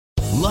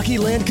Lucky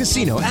Land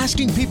Casino,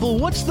 asking people,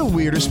 what's the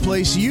weirdest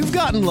place you've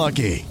gotten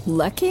lucky?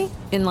 Lucky?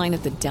 In line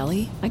at the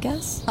deli, I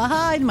guess?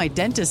 Aha, in my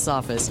dentist's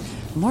office.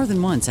 More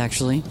than once,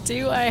 actually.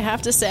 Do I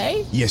have to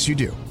say? Yes, you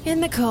do. In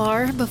the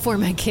car before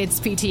my kids'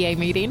 PTA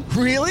meeting.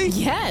 Really?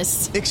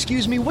 Yes.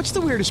 Excuse me, what's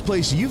the weirdest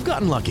place you've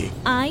gotten lucky?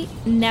 I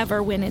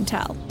never win and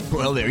tell.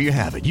 Well, there you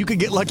have it. You can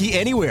get lucky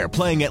anywhere,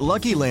 playing at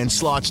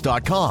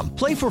LuckyLandSlots.com.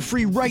 Play for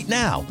free right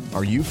now.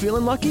 Are you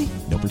feeling lucky?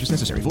 No purchase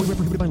necessary. Void where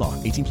prohibited by law.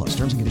 18 plus.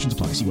 Terms and conditions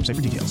apply. See website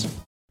for details.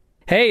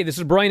 Hey, this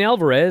is Brian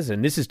Alvarez,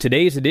 and this is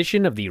today's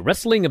edition of the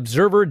Wrestling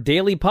Observer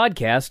Daily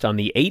Podcast on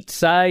the 8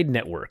 Side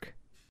Network.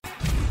 Are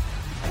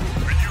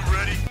you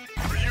ready?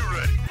 Are you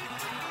ready?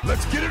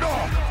 Let's get it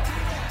on!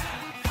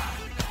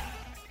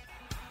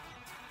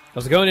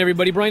 How's it going,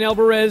 everybody? Brian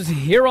Alvarez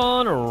here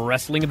on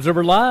Wrestling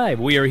Observer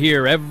Live. We are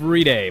here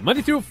every day,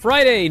 Monday through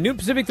Friday, noon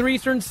Pacific, 3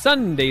 Eastern,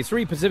 Sunday,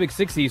 3 Pacific,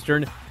 6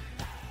 Eastern.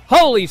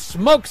 Holy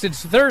smokes,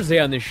 it's Thursday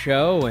on this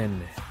show,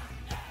 and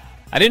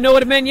I didn't know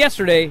what it meant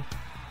yesterday.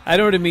 I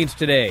know what it means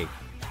today.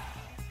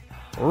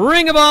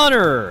 Ring of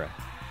Honor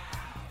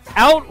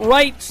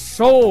outright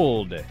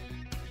sold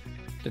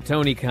to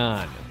Tony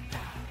Khan.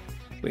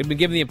 We had been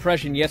given the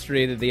impression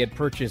yesterday that they had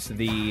purchased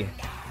the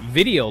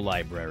video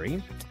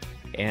library,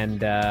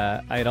 and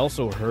I had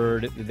also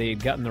heard that they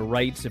had gotten the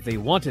rights, if they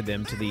wanted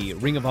them, to the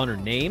Ring of Honor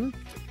name.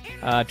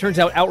 Turns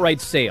out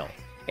outright sale.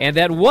 And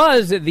that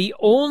was the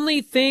only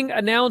thing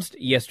announced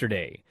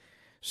yesterday.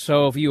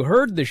 So if you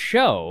heard the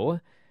show,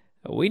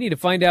 we need to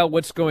find out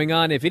what's going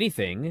on, if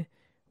anything,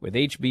 with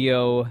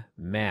HBO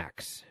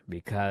Max.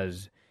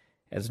 Because,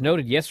 as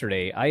noted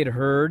yesterday, I had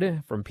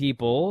heard from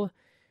people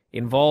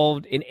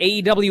involved in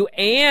AEW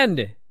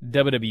and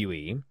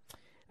WWE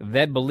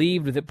that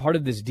believed that part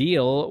of this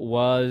deal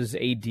was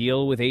a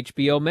deal with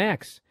HBO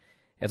Max.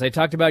 As I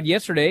talked about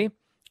yesterday,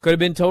 could have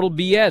been total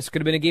BS,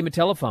 could have been a game of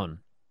telephone.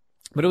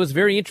 But it was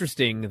very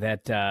interesting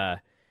that a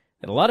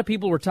lot of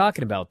people were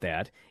talking about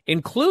that,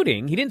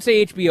 including, he didn't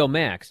say HBO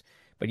Max,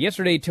 but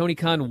yesterday Tony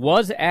Khan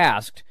was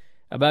asked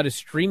about a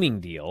streaming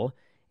deal,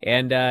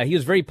 and he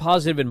was very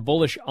positive and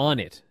bullish on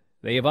it.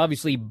 They have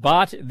obviously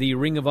bought the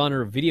Ring of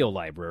Honor video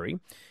library.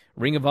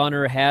 Ring of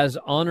Honor has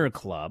Honor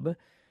Club.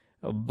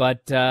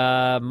 But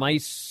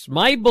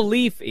my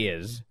belief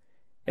is,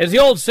 as the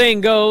old saying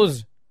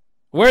goes,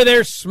 where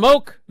there's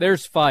smoke,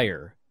 there's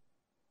fire.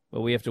 But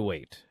we have to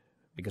wait,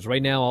 because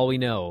right now all we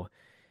know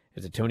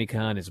is that Tony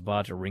Khan has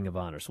bought a Ring of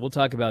Honor. So we'll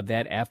talk about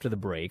that after the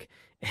break.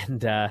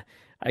 And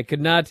I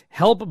could not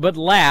help but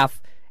laugh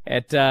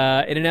at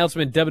an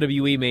announcement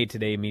WWE made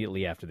today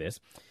immediately after this.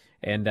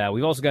 And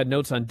we've also got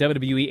notes on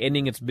WWE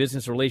ending its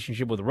business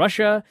relationship with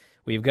Russia.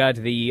 We've got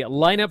the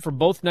lineup for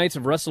both nights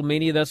of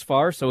WrestleMania thus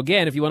far. So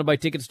again, if you want to buy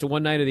tickets to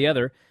one night or the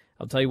other,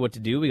 I'll tell you what to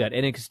do. We got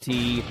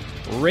NXT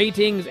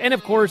ratings and,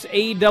 of course,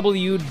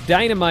 AEW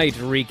Dynamite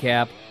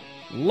recap.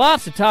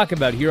 Lots to talk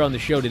about here on the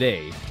show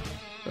today.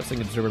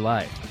 Wrestling Observer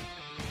Live.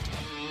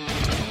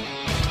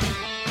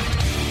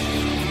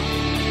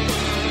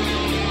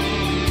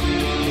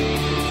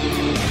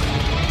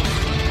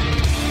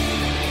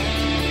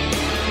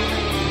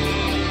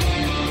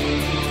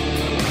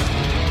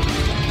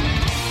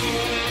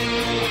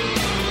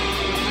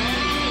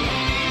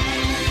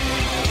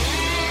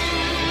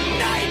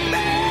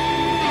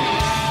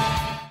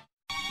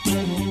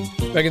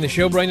 Back in the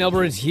show, Brian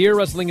Alvarez here,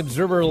 Wrestling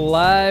Observer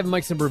Live.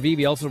 Mike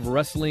Sempervive, also of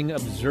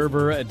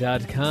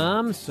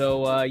WrestlingObserver.com.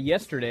 So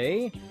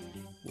yesterday,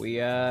 we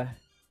did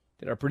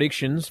our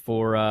predictions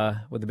for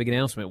what the big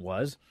announcement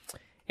was.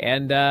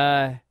 And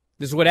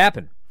this is what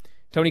happened.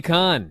 Tony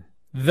Khan,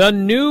 the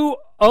new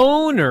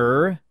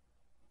owner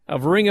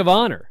of Ring of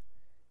Honor.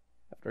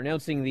 After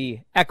announcing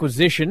the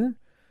acquisition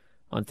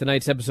on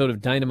tonight's episode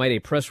of Dynamite, a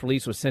press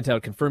release was sent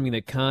out confirming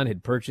that Khan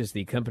had purchased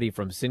the company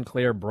from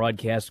Sinclair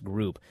Broadcast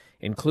Group.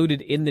 Included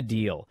in the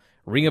deal,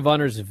 Ring of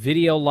Honor's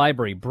video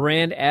library,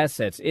 brand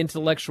assets,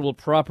 intellectual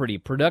property,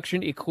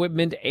 production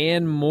equipment,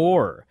 and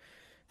more.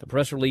 The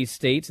press release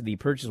states the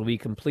purchase will be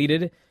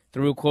completed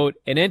through, quote,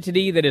 an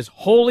entity that is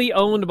wholly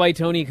owned by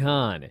Tony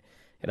Khan.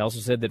 It also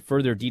said that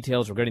further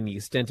details regarding the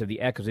extent of the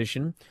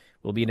acquisition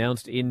will be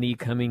announced in the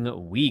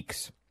coming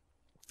weeks.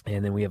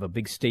 And then we have a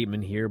big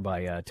statement here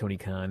by Tony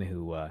Khan,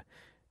 who, I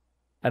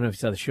don't know if you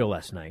saw the show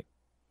last night.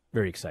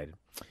 Very excited.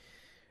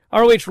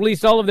 ROH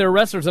released all of their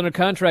wrestlers under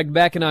contract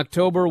back in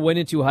October, went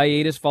into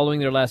hiatus following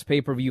their last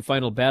pay-per-view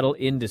Final Battle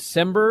in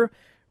December.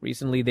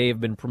 Recently, they have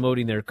been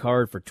promoting their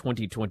card for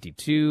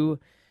 2022,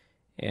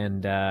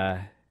 and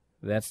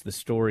that's the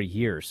story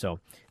here. So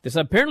this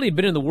apparently had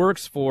been in the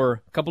works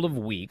for a couple of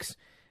weeks,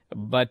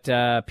 but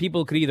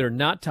people could either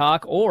not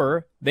talk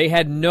or they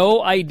had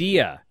no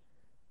idea.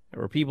 There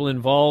were people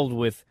involved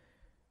with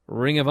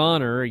Ring of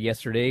Honor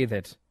yesterday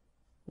that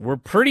were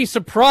pretty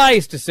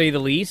surprised, to say the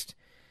least.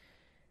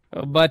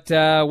 But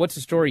what's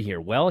the story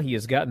here? Well, he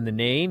has gotten the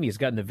name. He's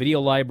gotten the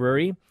video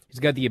library. He's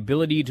got the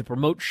ability to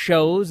promote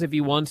shows if he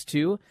wants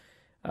to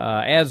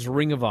as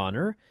Ring of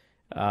Honor.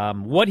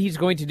 What he's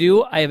going to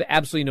do, I have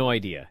absolutely no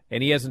idea.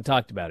 And he hasn't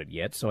talked about it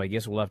yet, so I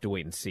guess we'll have to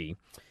wait and see.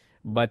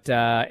 But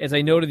as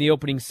I noted in the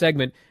opening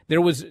segment,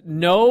 there was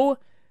no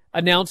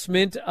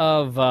announcement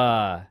of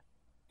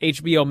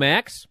HBO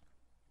Max.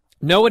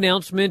 No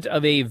announcement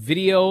of a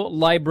video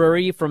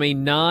library from a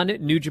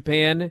non-New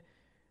Japan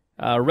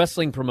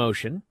wrestling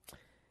promotion.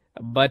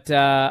 But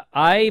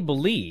I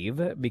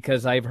believe,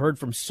 because I've heard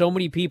from so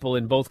many people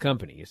in both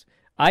companies,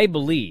 I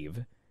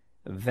believe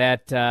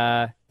that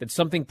that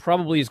something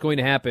probably is going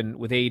to happen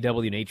with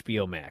AEW and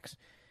HBO Max.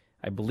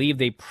 I believe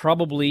they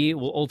probably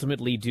will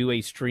ultimately do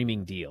a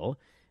streaming deal,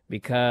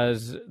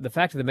 because the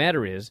fact of the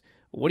matter is,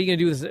 what are you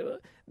going to do?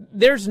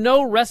 There's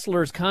no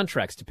wrestlers'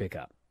 contracts to pick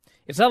up.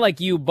 It's not like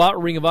you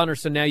bought Ring of Honor,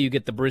 so now you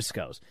get the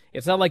Briscoes.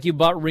 It's not like you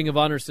bought Ring of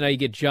Honor, so now you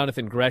get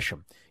Jonathan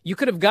Gresham. You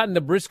could have gotten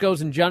the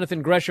Briscoes and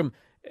Jonathan Gresham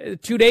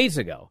 2 days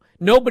ago.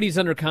 Nobody's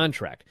under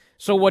contract.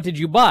 So what did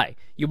you buy?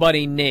 You bought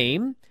a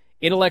name,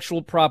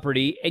 intellectual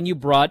property, and you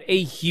brought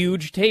a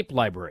huge tape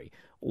library.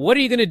 What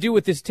are you going to do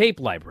with this tape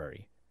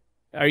library?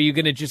 Are you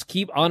going to just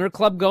keep Honor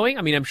Club going?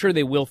 I mean, I'm sure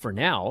they will for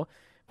now.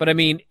 But, I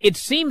mean, it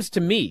seems to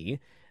me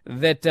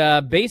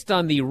that based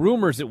on the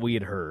rumors that we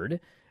had heard,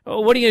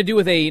 what are you going to do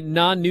with a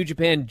non-New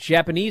Japan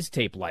Japanese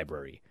tape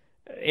library?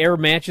 Air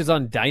matches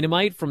on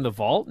Dynamite from the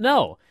vault?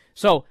 No.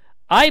 So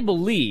I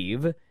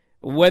believe,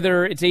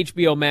 whether it's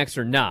HBO Max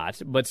or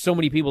not, but so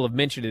many people have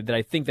mentioned it that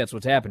I think that's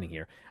what's happening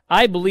here.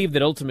 I believe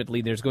that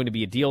ultimately there's going to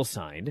be a deal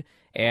signed,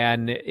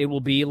 and it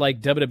will be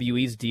like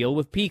WWE's deal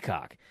with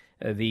Peacock.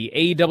 The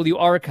AEW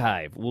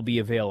archive will be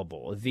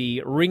available.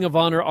 The Ring of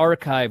Honor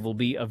archive will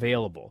be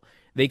available.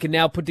 They can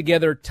now put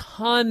together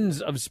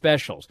tons of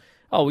specials.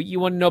 Oh, you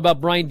want to know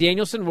about Bryan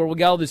Danielson? Well, we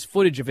got all this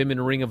footage of him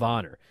in Ring of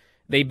Honor.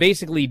 They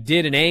basically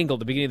did an angle at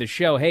the beginning of the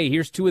show. Hey,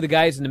 here's two of the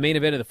guys in the main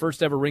event of the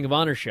first ever Ring of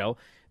Honor show.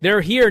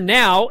 They're here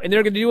now, and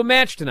they're going to do a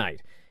match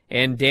tonight.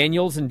 And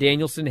Daniels and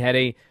Danielson had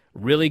a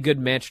really good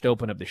match to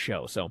open up the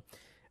show. So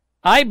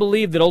I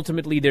believe that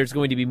ultimately there's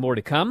going to be more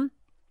to come.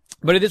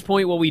 But at this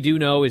point, what we do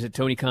know is that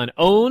Tony Khan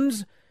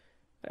owns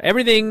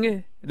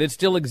everything that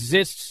still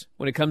exists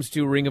when it comes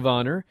to Ring of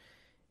Honor,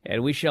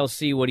 and we shall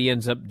see what he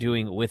ends up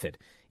doing with it.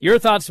 Your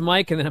thoughts,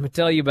 Mike, and then I'm going to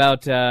tell you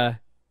about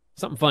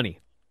something funny.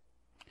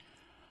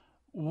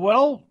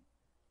 Well,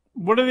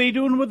 what are they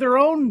doing with their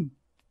own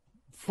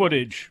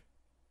footage?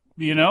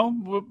 You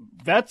know,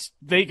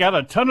 they got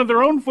a ton of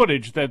their own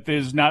footage that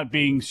is not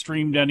being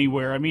streamed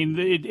anywhere. I mean,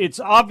 it's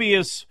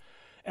obvious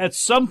at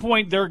some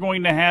point they're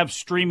going to have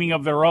streaming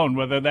of their own,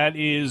 whether that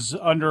is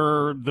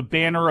under the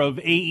banner of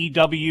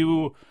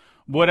AEW,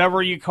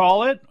 whatever you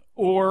call it,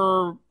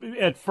 or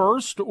at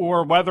first,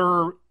 or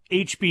whether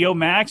HBO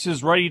Max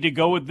is ready to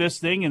go with this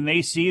thing and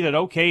they see that,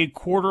 okay,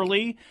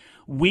 quarterly,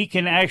 we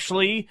can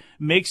actually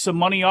make some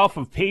money off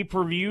of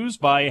pay-per-views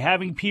by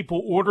having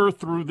people order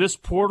through this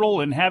portal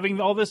and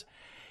having all this.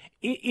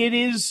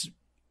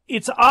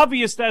 It's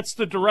obvious that's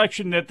the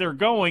direction that they're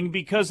going,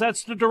 because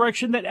that's the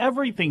direction that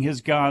everything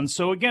has gone.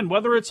 So again,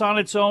 whether it's on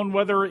its own,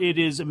 whether it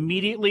is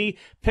immediately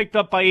picked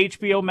up by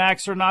HBO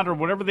Max or not, or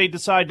whatever they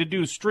decide to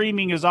do,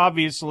 streaming is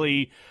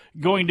obviously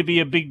going to be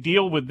a big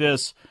deal with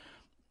this.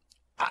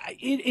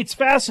 It's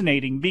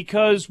fascinating,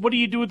 because what do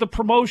you do with the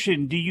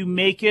promotion? Do you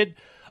make it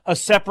a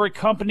separate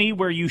company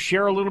where you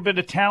share a little bit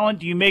of talent?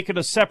 Do you make it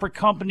a separate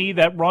company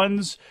that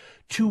runs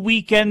 2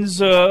 weekends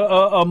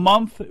a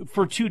month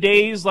for 2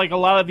 days like a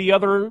lot of the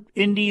other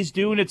indies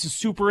do, and it's a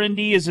super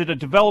indie? Is it a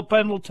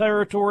developmental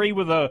territory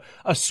with a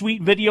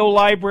sweet video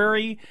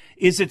library?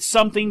 Is it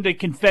something that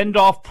can fend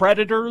off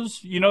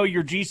predators? You know,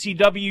 your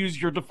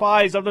GCWs, your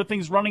Defies, other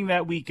things running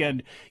that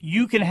weekend.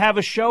 You can have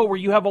a show where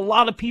you have a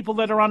lot of people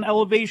that are on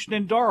Elevation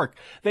and Dark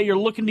that you're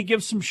looking to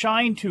give some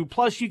shine to.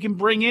 Plus, you can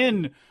bring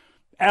in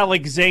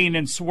Alex Zane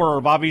and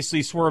Swerve.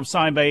 Obviously, Swerve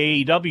signed by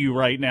AEW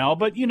right now,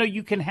 but, you know,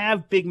 you can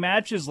have big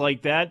matches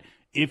like that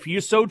if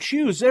you so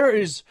choose. There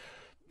is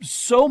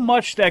so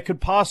much that could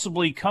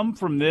possibly come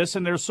from this,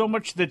 and there's so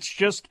much that's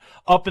just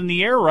up in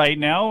the air right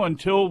now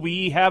until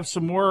we have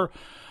some more,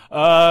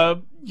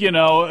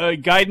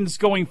 guidance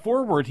going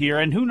forward here.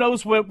 And who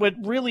knows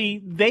what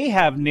really they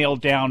have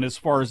nailed down as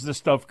far as this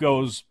stuff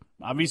goes.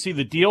 Obviously,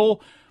 the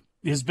deal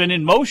has been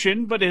in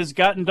motion, but has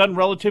gotten done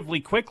relatively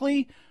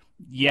quickly.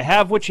 You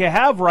have what you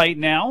have right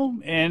now,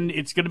 and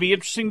it's going to be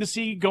interesting to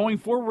see going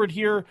forward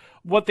here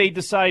what they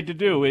decide to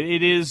do.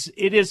 It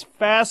is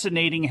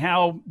fascinating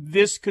how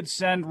this could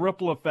send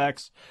ripple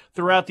effects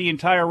throughout the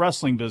entire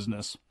wrestling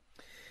business.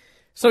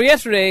 So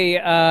yesterday,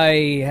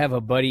 I have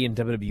a buddy in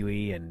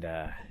WWE,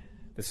 and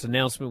this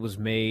announcement was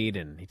made,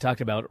 and he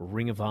talked about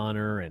Ring of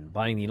Honor and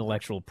buying the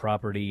intellectual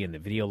property and the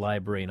video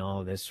library and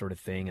all of this sort of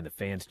thing, and the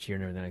fans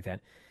cheering and everything like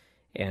that.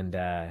 And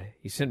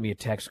he sent me a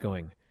text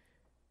going,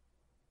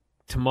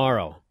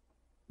 tomorrow,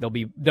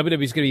 WWE's going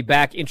to be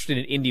back interested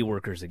in indie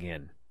workers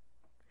again.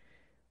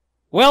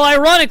 Well,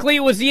 ironically,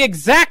 it was the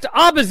exact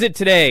opposite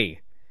today.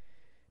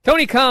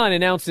 Tony Khan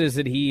announces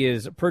that he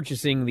is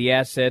purchasing the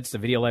assets, the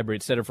video library,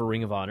 etc. for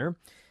Ring of Honor.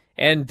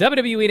 And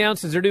WWE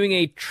announces they're doing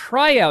a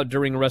tryout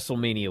during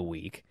WrestleMania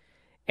week.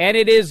 And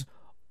it is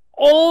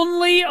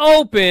only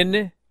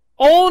open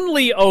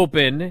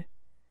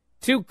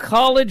to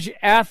college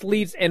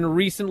athletes and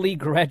recently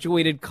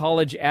graduated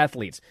college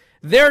athletes.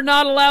 They're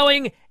not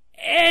allowing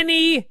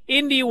any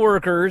indie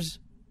workers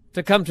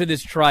to come to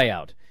this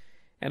tryout.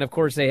 And, of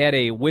course, they had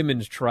a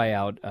women's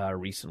tryout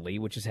recently,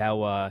 which is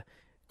how,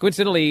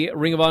 coincidentally,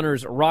 Ring of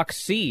Honor's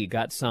Roxy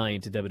got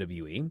signed to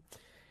WWE.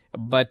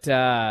 But,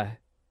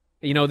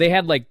 they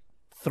had like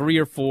 3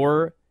 or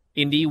 4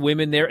 indie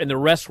women there, and the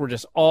rest were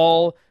just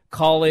all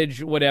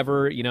college,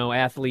 whatever,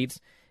 athletes.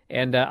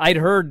 And I'd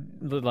heard,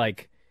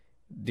 like,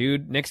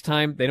 dude, next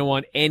time they don't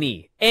want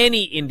any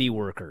indie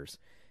workers.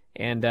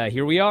 And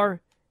here we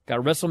are. Got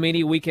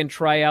WrestleMania weekend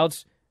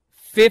tryouts.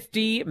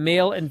 50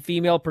 male and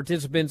female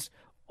participants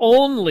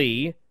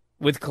only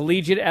with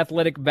collegiate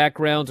athletic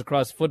backgrounds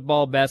across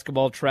football,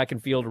 basketball, track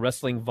and field,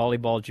 wrestling,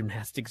 volleyball,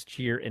 gymnastics,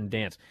 cheer, and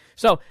dance.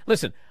 So,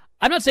 listen,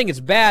 I'm not saying it's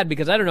bad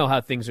because I don't know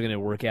how things are going to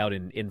work out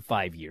in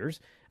 5 years.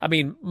 I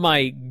mean,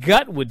 my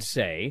gut would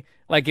say,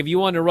 like, if you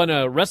want to run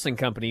a wrestling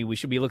company, we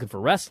should be looking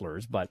for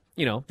wrestlers. But,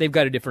 they've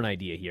got a different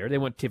idea here. They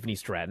want Tiffany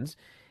Strattons.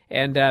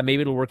 And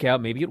maybe it'll work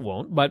out, maybe it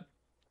won't. But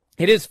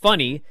it is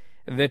funny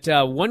that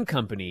one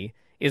company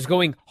is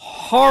going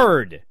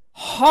hard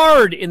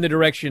in the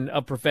direction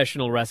of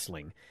professional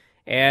wrestling.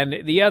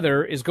 And the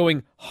other is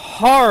going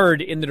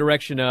hard in the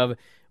direction of,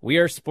 we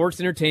are sports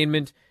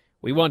entertainment.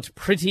 We want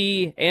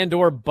pretty and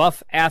or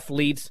buff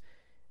athletes.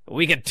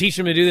 We can teach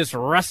them to do this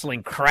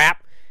wrestling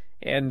crap.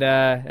 And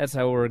that's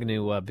how we're going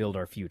to build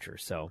our future.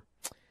 So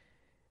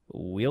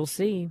we'll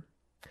see.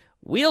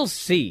 We'll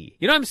see.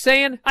 You know what I'm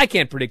saying? I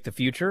can't predict the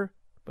future,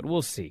 but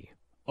we'll see.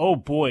 Oh,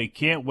 boy.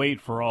 Can't wait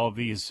for all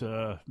these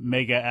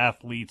mega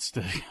athletes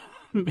to...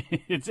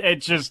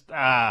 it's just...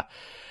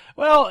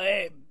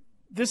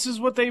 this is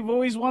what they've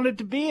always wanted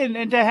to be,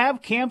 and to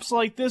have camps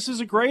like this is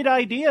a great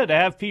idea, to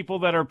have people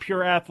that are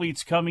pure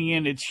athletes coming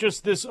in. It's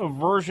just this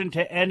aversion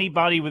to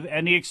anybody with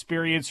any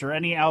experience or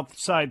any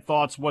outside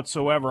thoughts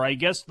whatsoever. I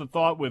guess the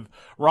thought with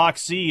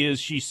Roxy is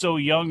she's so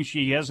young,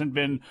 she hasn't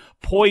been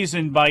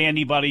poisoned by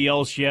anybody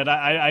else yet.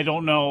 I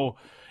don't know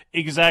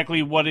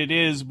exactly what it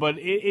is, but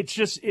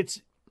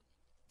it's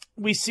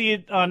we see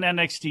it on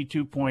NXT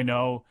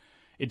 2.0.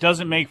 It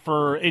doesn't make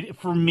for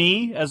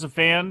me as a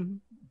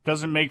fan,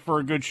 doesn't make for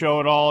a good show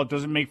at all. It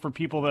doesn't make for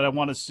people that I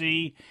want to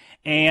see.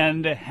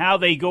 And how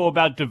they go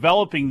about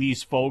developing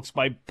these folks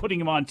by putting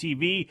them on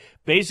TV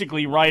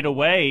basically right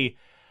away.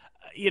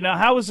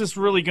 How is this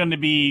really going to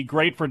be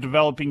great for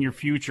developing your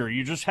future?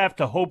 You just have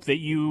to hope that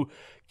you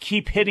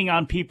keep hitting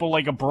on people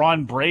like a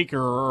Braun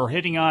Breaker or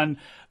hitting on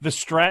the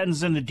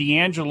Strattons and the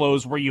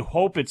D'Angelos where you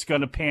hope it's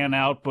going to pan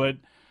out, but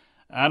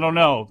I don't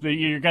know.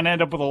 You're going to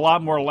end up with a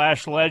lot more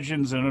Lash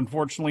Legends and,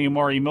 unfortunately,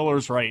 Amari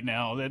Millers right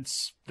now.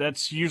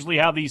 That's usually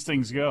how these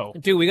things go.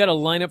 Dude, we got a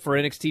lineup for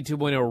NXT 2.0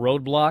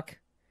 Roadblock.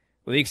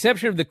 With the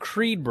exception of the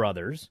Creed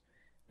brothers,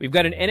 we've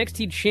got an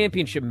NXT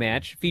Championship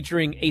match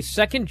featuring a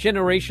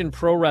second-generation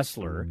pro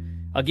wrestler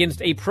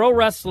against a pro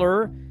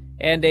wrestler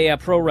and a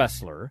pro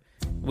wrestler.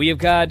 We have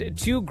got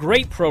 2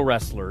 great pro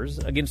wrestlers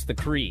against the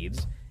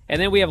Creeds.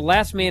 And then we have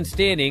Last Man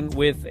Standing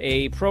with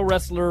a pro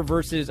wrestler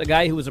versus a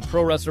guy who was a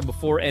pro wrestler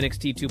before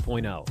NXT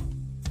 2.0.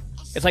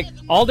 It's like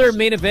all their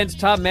main events,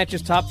 top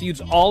matches, top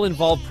feuds all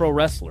involve pro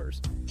wrestlers.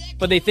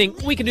 But they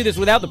think we can do this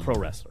without the pro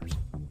wrestlers.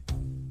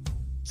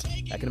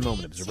 Back in a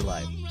moment, Observer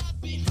Live.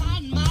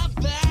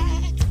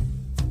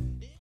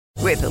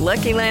 With the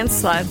Lucky Land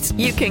Slots,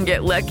 you can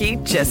get lucky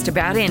just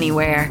about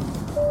anywhere.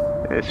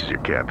 This is your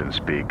captain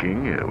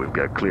speaking. We've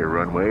got clear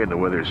runway and the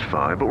weather's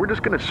fine, but we're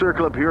just going to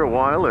circle up here a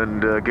while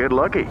and get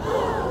lucky.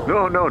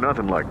 No,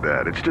 nothing like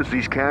that. It's just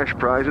these cash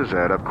prizes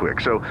add up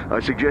quick. So I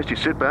suggest you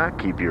sit back,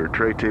 keep your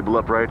tray table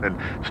upright, and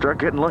start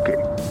getting lucky.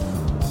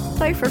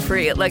 Play for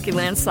free at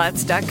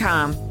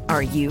LuckyLandSlots.com.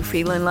 Are you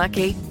feeling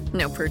lucky?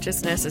 No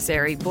purchase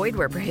necessary. Void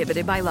where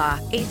prohibited by law.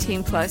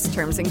 18+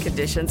 terms and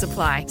conditions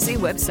apply. See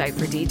website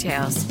for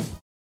details.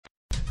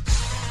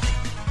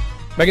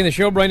 Back in the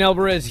show, Brian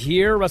Alvarez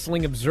here,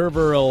 Wrestling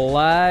Observer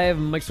Live.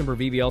 Mike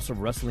Sempervive, also of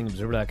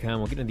WrestlingObserver.com.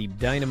 We'll get into the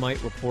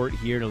Dynamite report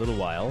here in a little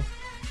while.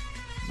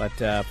 But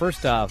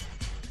first off,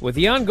 with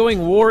the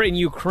ongoing war in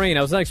Ukraine,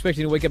 I was not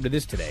expecting to wake up to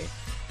this today.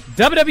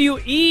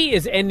 WWE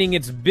is ending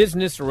its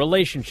business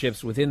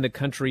relationships within the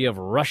country of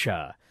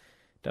Russia.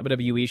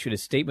 WWE issued a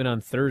statement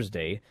on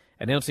Thursday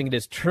announcing it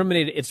has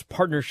terminated its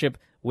partnership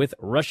with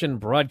Russian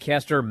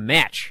broadcaster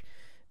Match.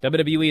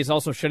 WWE is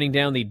also shutting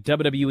down the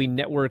WWE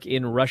network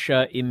in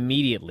Russia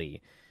immediately.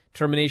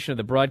 Termination of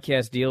the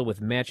broadcast deal with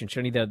Match and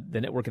shutting down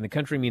the network in the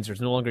country means there's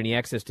no longer any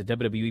access to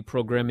WWE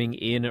programming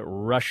in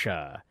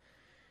Russia.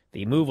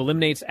 The move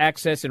eliminates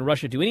access in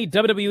Russia to any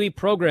WWE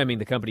programming,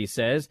 the company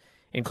says,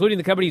 including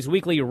the company's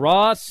weekly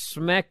Raw,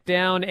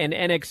 SmackDown, and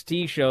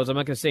NXT shows. I'm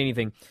not going to say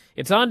anything.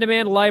 Its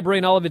on-demand library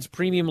and all of its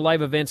premium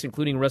live events,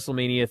 including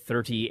WrestleMania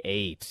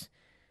 38.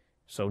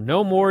 So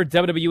no more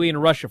WWE in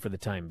Russia for the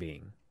time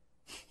being.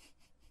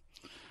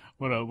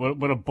 What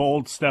a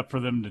bold step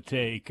for them to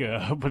take,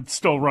 but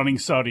still running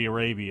Saudi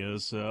Arabia.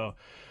 So,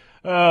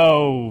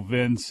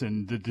 Vince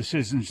and the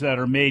decisions that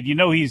are made.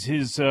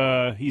 He's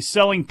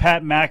selling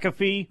Pat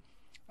McAfee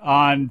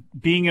on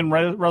being in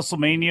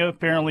WrestleMania.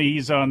 Apparently,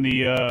 he's on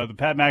the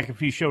Pat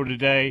McAfee show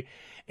today,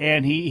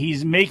 and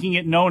he's making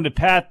it known to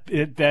Pat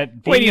that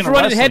Wait, he's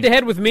running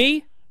head-to-head with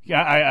me?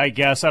 Yeah, I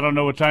guess. I don't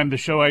know what time the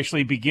show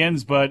actually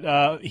begins,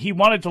 but he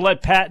wanted to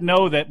let Pat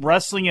know that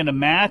wrestling in a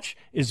match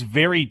is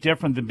very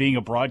different than being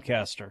a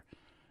broadcaster.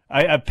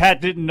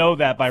 Pat didn't know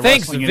that by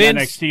wrestling in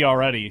NXT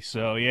already,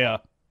 so yeah.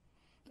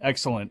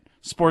 Excellent.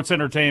 Sports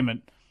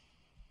entertainment.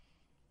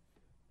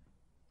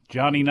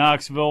 Johnny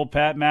Knoxville,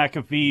 Pat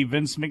McAfee,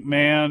 Vince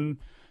McMahon,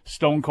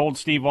 Stone Cold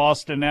Steve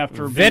Austin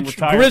after being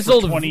retired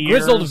for 20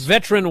 years. Grizzled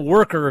veteran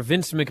worker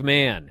Vince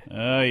McMahon.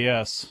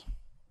 Yes.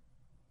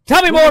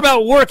 Tell me more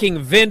about working,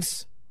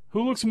 Vince.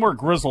 Who looks more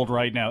grizzled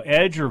right now,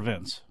 Edge or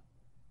Vince?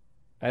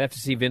 I'd have to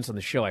see Vince on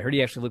the show. I heard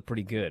he actually looked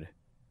pretty good.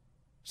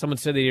 Someone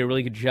said they did a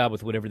really good job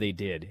with whatever they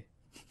did.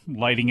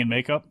 Lighting and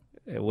makeup?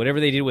 Whatever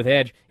they did with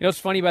Edge. You know what's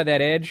funny about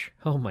that Edge?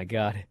 Oh, my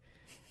God.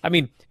 I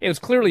mean, it was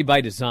clearly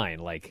by design.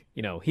 Like,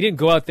 you know, he didn't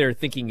go out there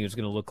thinking he was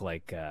going to look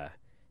like,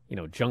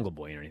 Jungle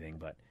Boy or anything.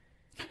 But,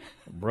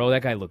 bro,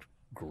 that guy looked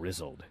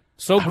grizzled.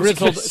 So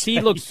grizzled. He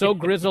looked so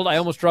grizzled, I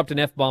almost dropped an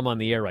F-bomb on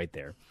the air right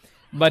there.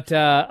 But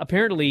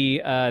apparently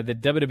the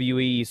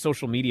WWE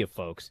social media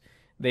folks,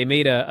 they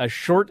made a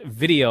short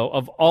video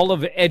of all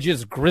of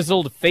Edge's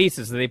grizzled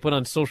faces that they put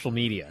on social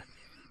media.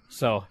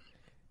 So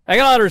I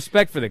got a lot of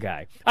respect for the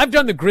guy. I've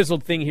done the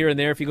grizzled thing here and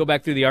there if you go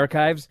back through the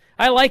archives.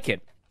 I like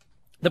it.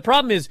 The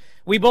problem is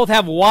we both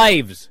have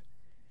wives.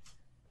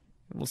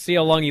 We'll see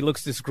how long he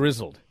looks this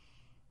grizzled.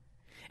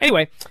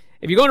 Anyway,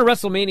 if you're going to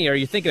WrestleMania, or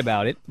you're thinking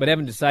about it, but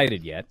haven't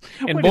decided yet,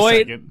 and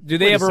boy, do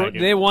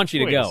they want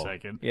you to go. Wait a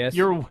second. Yes?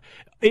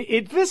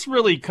 This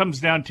really comes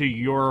down to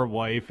your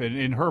wife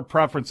and her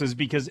preferences,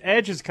 because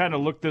Edge has kind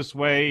of looked this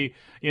way.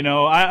 You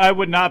know, I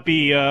would not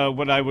be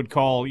what I would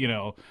call,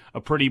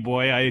 a pretty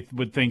boy. I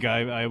would think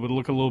I would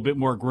look a little bit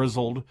more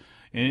grizzled,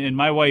 and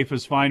my wife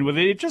is fine with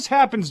it. It just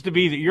happens to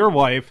be that your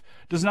wife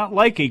does not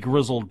like a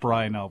grizzled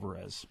Brian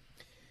Alvarez.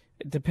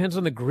 It depends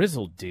on the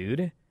grizzled,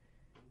 dude.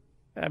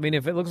 I mean,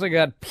 if it looks like I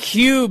got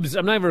pubes,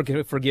 I'm never going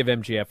to forgive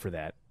MJF for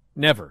that.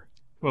 Never.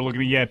 Well, look at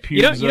me, you had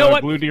pubes you know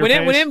what? glued to your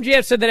face? When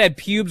MJF said that I had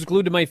pubes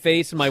glued to my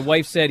face, and my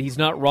wife said he's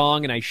not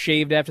wrong, and I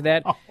shaved after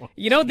that,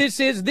 this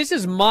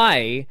is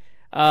my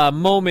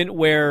moment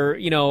where,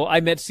 I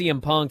met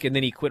CM Punk, and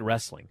then he quit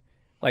wrestling.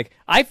 Like,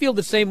 I feel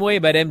the same way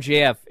about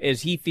MJF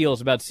as he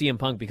feels about CM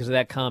Punk because of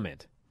that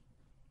comment.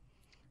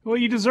 Well,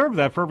 you deserve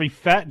that for every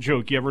fat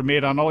joke you ever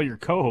made on all your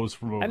co-hosts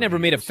from over I never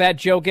the made a years. fat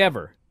joke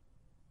ever.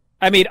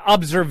 I made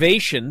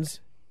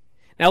observations.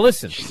 Now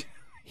listen,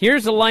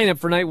 here's the lineup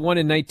for night 1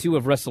 and night 2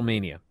 of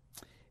WrestleMania.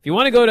 If you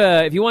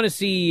want to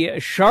see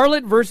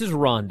Charlotte versus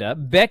Ronda,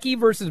 Becky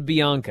versus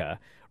Bianca,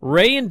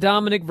 Rey and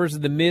Dominic versus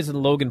The Miz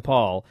and Logan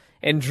Paul,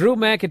 and Drew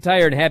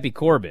McIntyre and Happy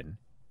Corbin,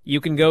 you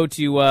can go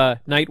to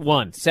night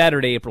 1,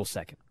 Saturday, April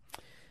 2nd.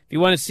 If you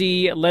want to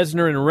see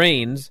Lesnar and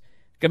Reigns,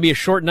 it's going to be a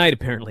short night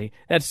apparently.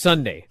 That's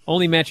Sunday.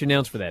 Only match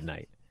announced for that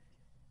night.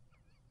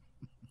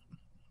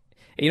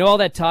 You know all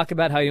that talk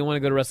about how you want to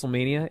go to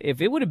WrestleMania?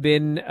 If it would have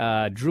been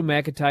Drew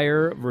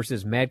McIntyre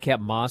versus Madcap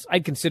Moss,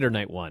 I'd consider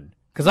night 1.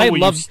 Because I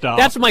love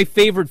that's my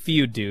favorite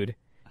feud, dude.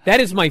 That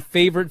is my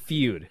favorite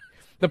feud.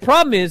 The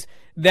problem is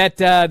that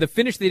the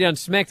finish they did on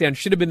SmackDown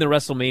should have been the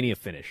WrestleMania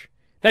finish.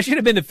 That should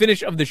have been the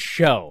finish of the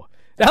show.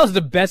 That was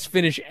the best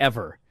finish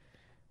ever.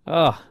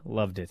 Oh,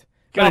 loved it.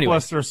 God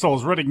bless their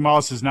souls. Riddick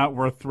Moss is not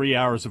worth 3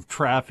 hours of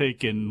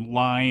traffic and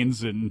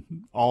lines and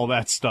all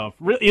that stuff.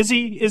 Is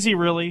he? Is he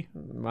really?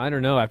 I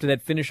don't know. After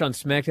that finish on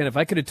SmackDown, if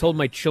I could have told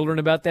my children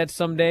about that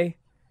someday,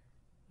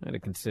 I'd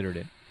have considered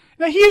it.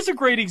 Now, he is a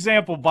great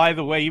example, by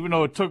the way, even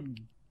though it took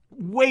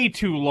way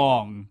too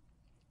long.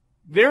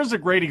 There's a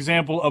great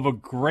example of a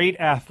great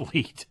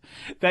athlete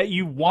that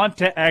you want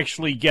to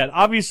actually get.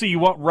 Obviously, you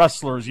want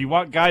wrestlers. You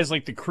want guys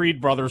like the Creed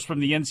brothers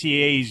from the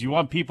NCAAs. You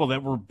want people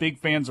that were big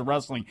fans of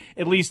wrestling.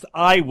 At least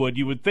I would.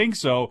 You would think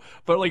so.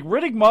 But like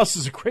Riddick Moss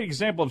is a great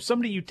example of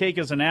somebody you take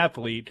as an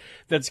athlete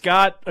that's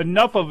got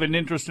enough of an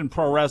interest in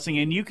pro wrestling,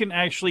 and you can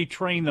actually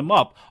train them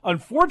up.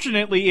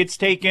 Unfortunately, it's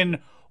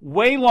taken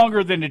way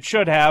longer than it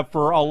should have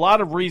for a lot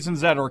of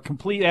reasons that are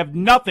have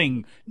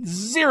nothing,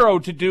 zero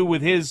to do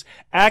with his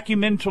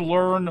acumen to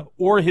learn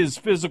or his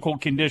physical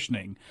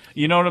conditioning.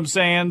 You know what I'm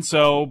saying?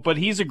 So, but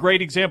he's a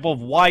great example of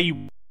why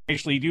you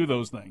actually do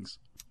those things.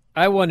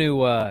 I want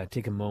to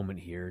take a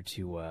moment here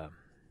to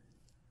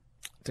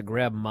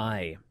grab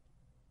my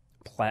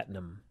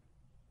platinum,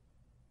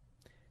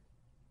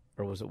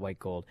 or was it white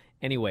gold?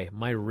 Anyway,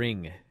 my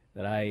ring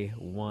that I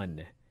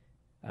won.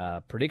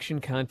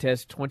 Prediction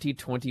contest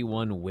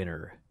 2021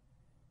 winner,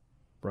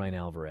 Brian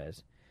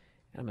Alvarez.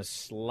 I'm going to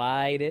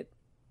slide it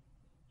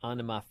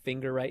onto my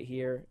finger right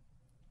here.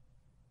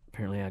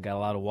 Apparently I got a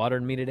lot of water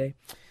in me today.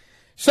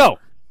 So,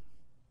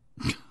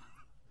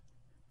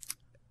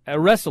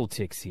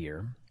 WrestleTix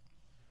here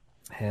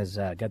has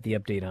got the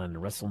update on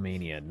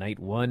WrestleMania Night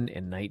 1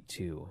 and Night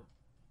 2.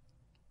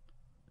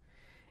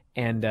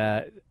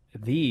 And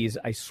these,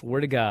 I swear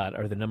to God,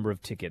 are the number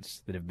of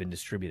tickets that have been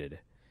distributed.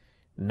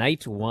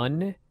 Night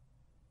 1,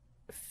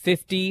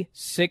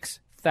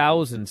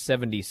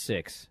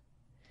 56,076.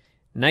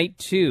 Night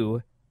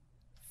 2,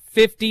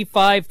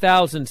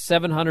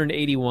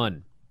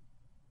 55,781.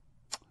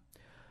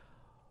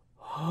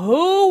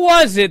 Who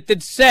was it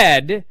that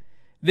said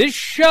this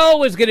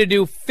show is going to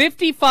do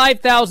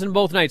 55,000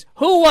 both nights?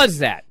 Who was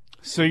that?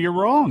 So you're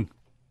wrong.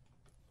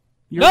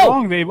 You're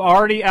wrong. They've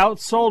already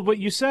outsold what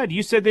you said.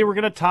 You said they were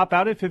going to top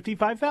out at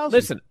 55,000.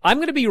 Listen, I'm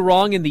going to be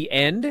wrong in the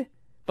end,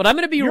 but I'm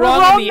going to be You're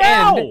wrong in the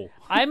now. end.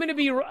 I'm going to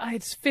be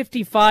it's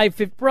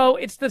 55, bro.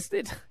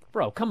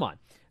 Bro, come on.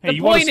 Hey, the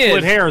you want point to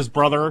split is, hairs,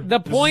 brother. The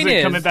point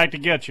is coming back to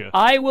get you.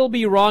 I will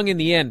be wrong in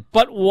the end.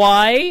 But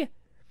why?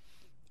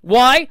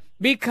 Why?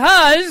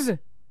 Because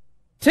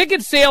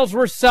ticket sales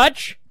were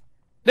such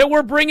that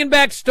we're bringing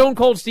back Stone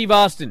Cold Steve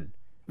Austin,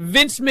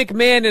 Vince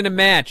McMahon in a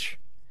match,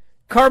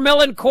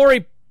 Carmella and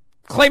Corey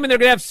claiming they're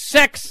going to have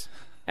sex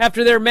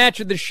after their match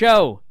at the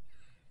show.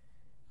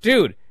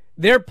 Dude,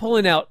 they're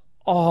pulling out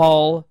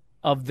all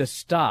of the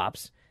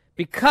stops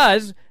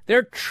because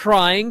they're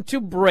trying to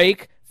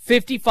break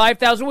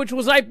 55,000, which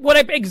was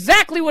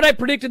exactly what I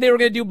predicted they were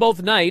going to do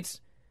both nights,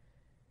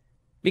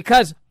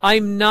 because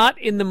I'm not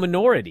in the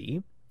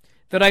minority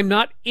that I'm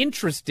not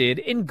interested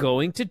in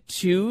going to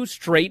 2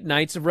 straight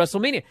nights of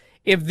WrestleMania.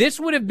 If this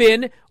would have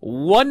been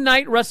one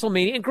night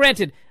WrestleMania, and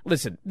granted,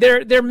 listen,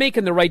 they're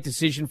making the right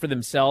decision for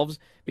themselves,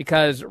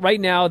 because right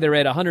now they're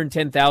at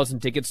 110,000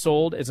 tickets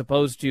sold, as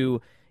opposed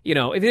to,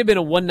 if it had been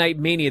a one night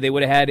Mania, they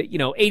would have had,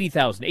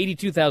 80,000,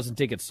 82,000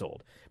 tickets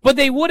sold. But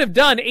they would have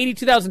done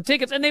 82,000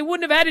 tickets, and they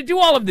wouldn't have had to do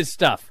all of this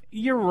stuff.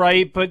 You're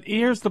right, but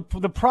here's the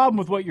problem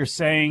with what you're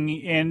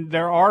saying, and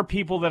there are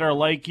people that are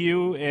like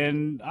you,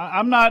 and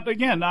I'm not,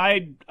 again,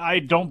 I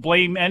don't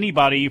blame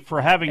anybody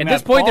for having that At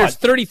this point, thought, there's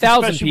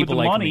 30,000 especially people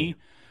with the like money, me.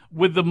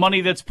 with the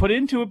money that's put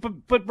into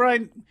it. But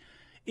Brian,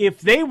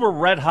 if they were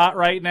red hot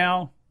right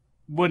now,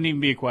 wouldn't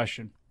even be a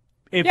question.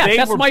 If yeah, they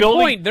that's were my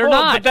building, point. They're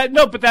not. But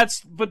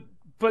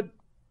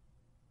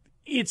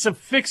it's a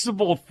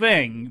fixable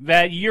thing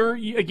that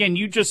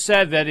you just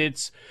said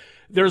that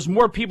there's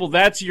more people.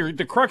 That's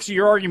the crux of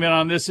your argument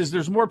on this is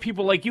there's more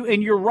people like you.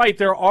 And you're right.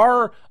 There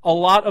are a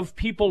lot of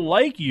people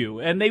like you,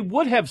 and they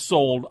would have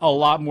sold a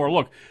lot more.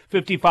 Look,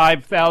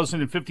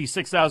 55,000 and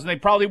 56,000. They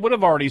probably would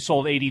have already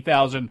sold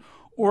 80,000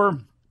 or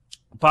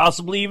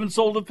possibly even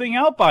sold the thing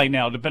out by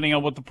now, depending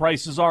on what the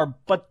prices are.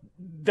 But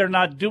they're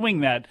not doing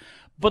that.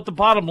 But the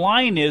bottom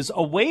line is,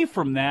 away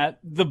from that,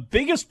 the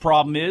biggest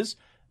problem is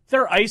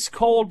they're ice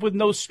cold with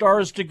no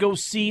stars to go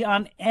see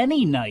on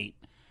any night.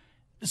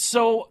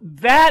 So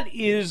that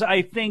is,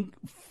 I think,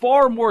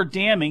 far more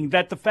damning,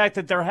 that the fact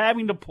that they're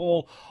having to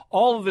pull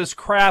all of this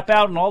crap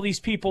out and all these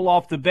people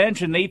off the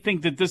bench, and they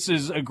think that this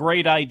is a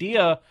great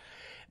idea.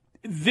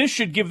 This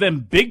should give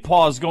them big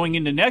pause going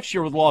into next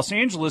year with Los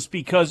Angeles,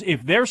 because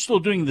if they're still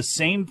doing the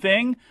same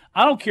thing,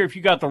 I don't care if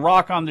you got The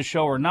Rock on the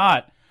show or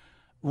not,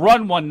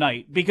 run one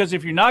night. Because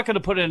if you're not going to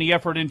put any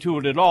effort into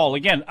it at all,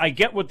 again, I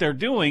get what they're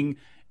doing,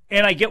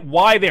 and I get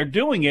why they're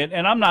doing it,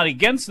 and I'm not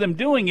against them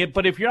doing it,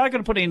 but if you're not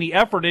going to put any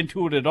effort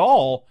into it at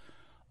all,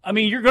 I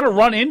mean, you're going to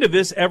run into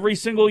this every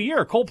single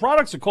year. Cold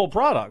product's a cold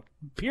product,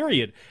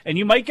 period. And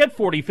you might get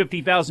 40,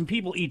 50,000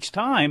 people each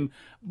time,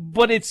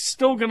 but it's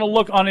still going to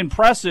look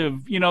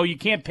unimpressive. You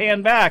can't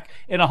pan back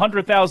in a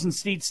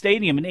 100,000-seat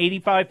stadium, an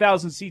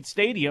 85,000-seat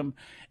stadium,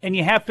 and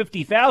you have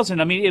 50,000.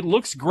 I mean, it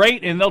looks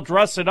great, and they'll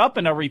dress it up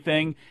and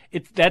everything.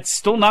 That's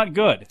still not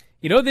good.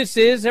 You know what this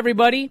is,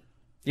 everybody?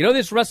 You know what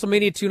this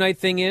WrestleMania 2-night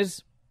thing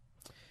is?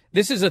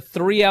 This is a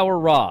 3-hour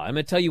Raw. I'm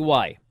going to tell you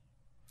why.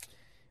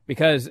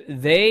 Because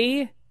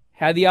they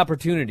had the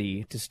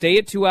opportunity to stay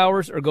at 2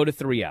 hours or go to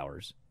 3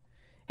 hours.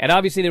 And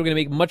obviously they were going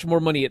to make much more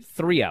money at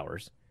 3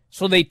 hours.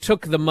 So they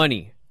took the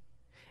money.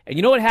 And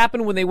you know what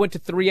happened when they went to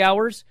 3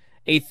 hours?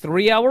 A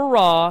 3-hour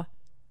Raw.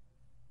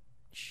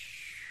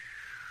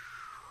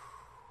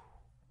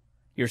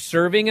 You're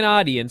serving an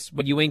audience,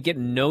 but you ain't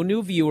getting no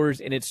new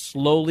viewers, and it's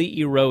slowly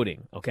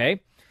eroding,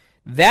 okay?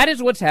 That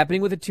is what's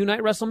happening with a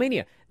 2-night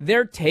WrestleMania.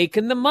 They're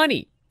taking the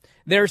money.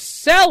 They're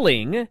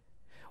selling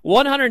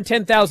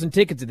 110,000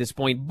 tickets at this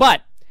point,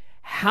 but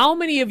how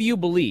many of you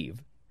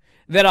believe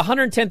that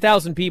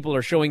 110,000 people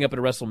are showing up at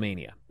a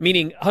WrestleMania?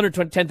 Meaning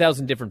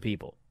 110,000 different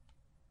people.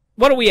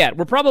 What are we at?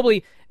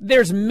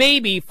 There's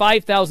maybe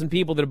 5,000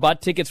 people that have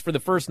bought tickets for the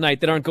first night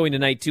that aren't going to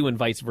night 2 and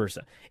vice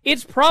versa.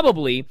 It's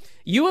probably,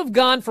 you have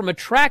gone from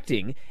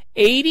attracting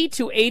 80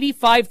 to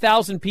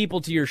 85,000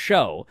 people to your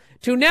show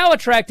to now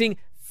attracting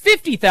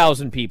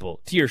 50,000 people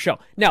to your show.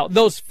 Now,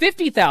 those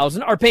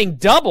 50,000 are paying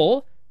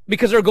double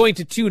because they're going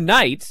to 2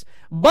 nights,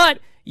 but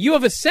you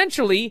have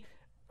essentially,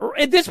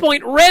 at this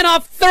point, ran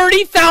off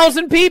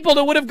 30,000 people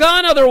that would have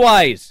gone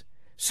otherwise.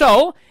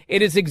 So,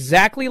 it is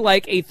exactly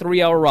like a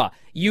 3-hour Raw.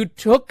 You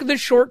took the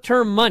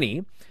short-term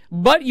money,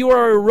 but you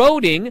are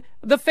eroding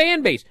the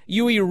fan base.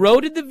 You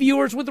eroded the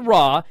viewers with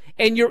Raw,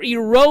 and you're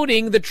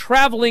eroding the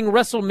traveling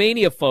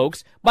WrestleMania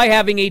folks by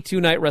having a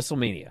 2-night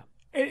WrestleMania.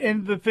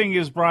 And the thing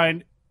is,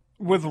 Brian,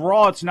 with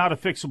Raw, it's not a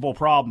fixable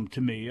problem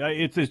to me.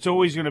 It's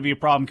always going to be a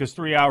problem because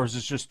 3 hours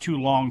is just too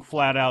long,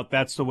 flat out.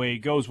 That's the way it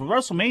goes. With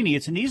WrestleMania,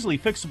 it's an easily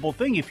fixable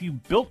thing. If you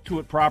built to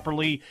it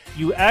properly,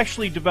 you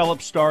actually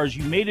developed stars,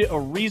 you made it a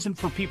reason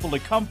for people to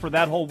come for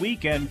that whole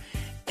weekend,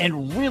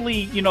 and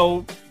really,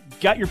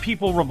 got your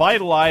people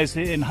revitalized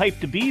and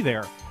hyped to be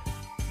there.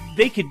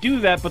 They could do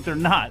that, but they're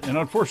not. And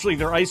unfortunately,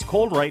 they're ice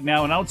cold right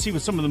now, and I don't see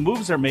with some of the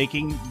moves they're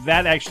making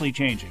that actually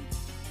changing.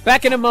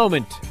 Back in a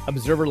moment,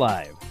 Observer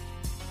Live.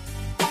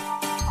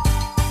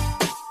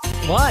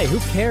 Why? Who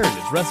cares?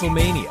 It's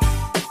WrestleMania.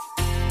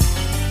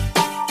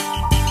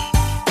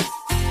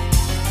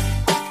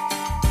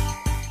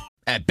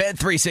 At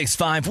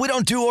Bet365, we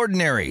don't do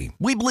ordinary.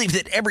 We believe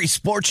that every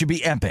sport should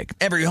be epic.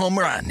 Every home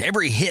run,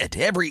 every hit,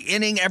 every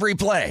inning, every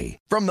play.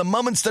 From the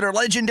moments that are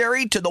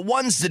legendary to the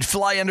ones that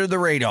fly under the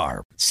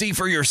radar. See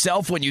for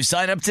yourself when you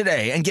sign up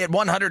today and get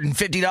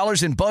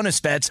 $150 in bonus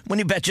bets when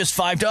you bet just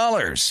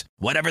 $5.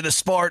 Whatever the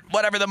sport,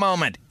 whatever the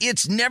moment,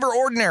 it's never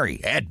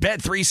ordinary at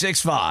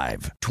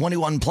Bet365.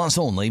 21 plus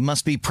only.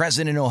 Must be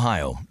present in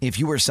Ohio. If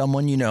you or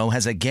someone you know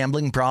has a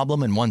gambling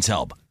problem and wants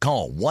help,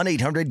 call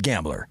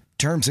 1-800-GAMBLER.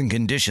 Terms and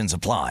conditions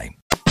apply.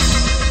 Back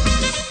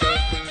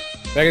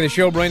in the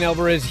show, Brian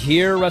Alvarez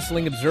here,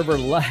 Wrestling Observer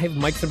Live.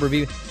 Mike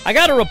Sempervive. I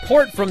got a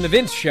report from the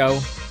Vince show.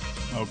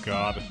 Oh,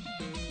 God.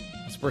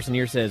 This person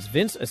here says,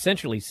 Vince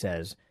essentially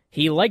says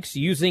he likes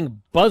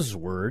using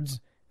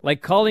buzzwords,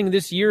 like calling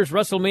this year's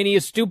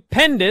WrestleMania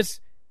stupendous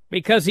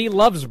because he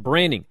loves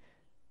branding.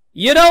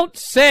 You don't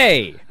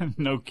say!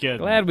 No kidding.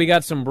 Glad we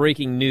got some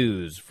breaking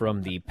news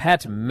from the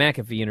Pat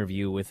McAfee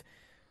interview with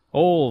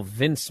old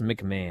Vince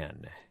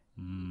McMahon.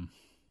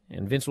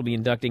 And Vince will be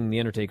inducting The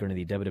Undertaker into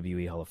the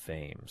WWE Hall of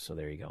Fame. So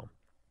there you go.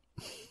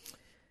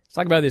 Let's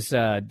talk about this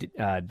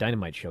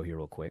Dynamite show here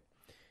real quick.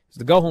 It's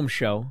the go-home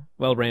show.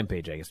 Well,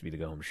 Rampage, I guess, would be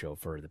the go-home show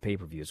for the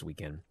pay-per-view this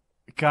weekend.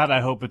 God,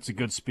 I hope it's a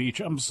good speech.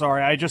 I'm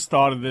sorry. I just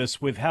thought of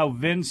this with how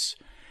Vince,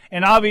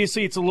 and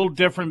obviously it's a little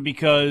different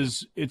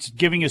because it's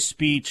giving a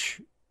speech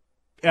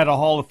at a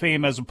Hall of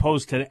Fame as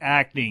opposed to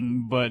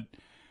acting, but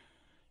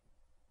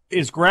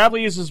as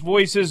gravelly as his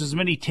voice is, as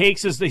many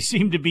takes as they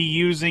seem to be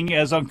using,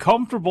 as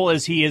uncomfortable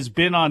as he has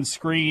been on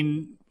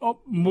screen,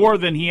 more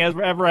than he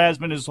ever has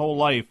been his whole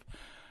life.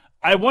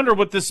 I wonder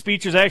what this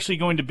speech is actually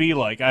going to be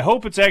like. I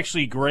hope it's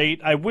actually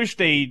great. I wish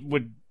they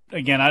would,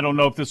 again, I don't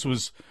know if this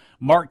was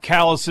Mark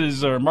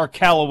Callis's or Mark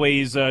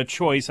Calloway's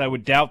choice. I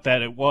would doubt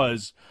that it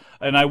was.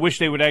 And I wish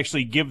they would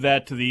actually give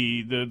that to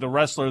the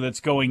wrestler that's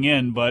going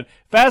in. But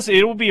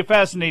it will be a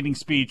fascinating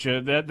speech,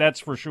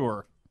 that's for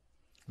sure.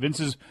 Vince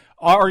is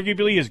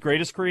arguably his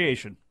greatest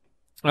creation.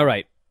 All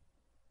right.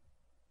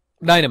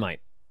 Dynamite.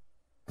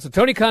 So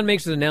Tony Khan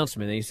makes an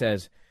announcement, and he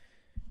says,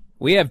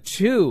 we have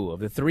 2 of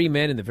the 3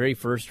 men in the very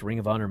first Ring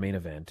of Honor main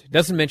event.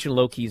 Doesn't mention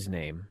Low-Key's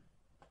name.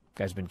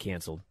 Guy's been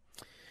canceled.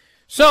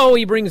 So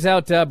he brings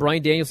out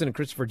Bryan Danielson and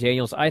Christopher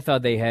Daniels. I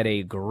thought they had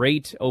a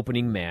great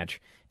opening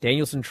match.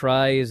 Danielson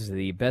tries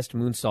the best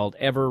moonsault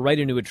ever, right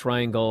into a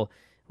triangle.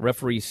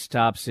 Referee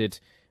stops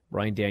it.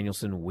 Bryan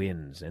Danielson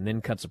wins, and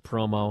then cuts a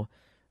promo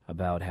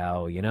about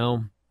how,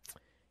 in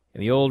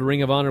the old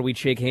Ring of Honor, we'd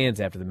shake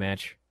hands after the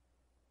match.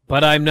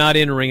 But I'm not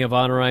in Ring of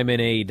Honor, I'm in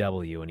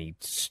AEW. And he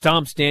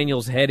stomps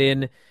Daniels' head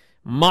in.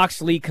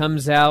 Moxley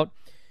comes out.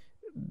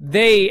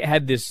 They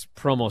had this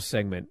promo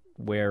segment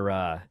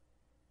where,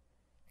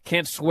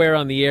 can't swear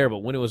on the air, but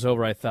when it was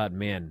over, I thought,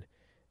 man,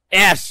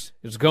 S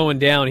is going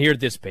down here at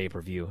this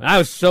pay-per-view. I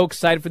was so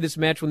excited for this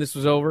match when this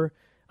was over.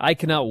 I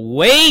cannot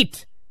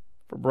wait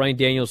for Bryan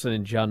Danielson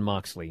and Jon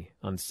Moxley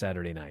on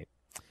Saturday night.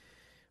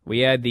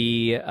 We had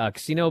the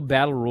Casino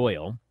Battle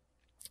Royal,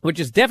 which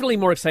is definitely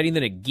more exciting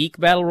than a Geek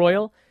Battle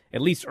Royal,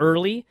 at least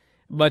early,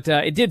 but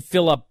it did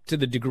fill up to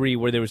the degree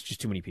where there was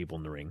just too many people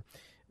in the ring.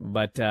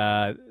 But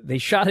they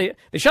shot a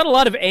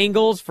lot of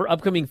angles for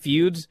upcoming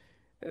feuds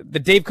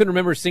that Dave couldn't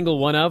remember a single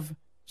one of,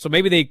 so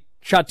maybe they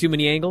shot too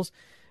many angles.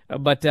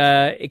 But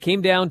it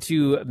came down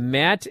to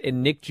Matt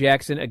and Nick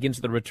Jackson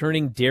against the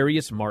returning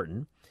Darius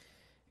Martin.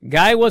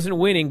 Guy wasn't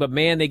winning, but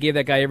man, they gave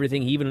that guy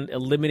everything. He even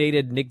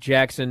eliminated Nick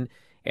Jackson.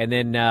 And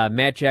then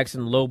Matt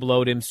Jackson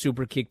low-blowed him,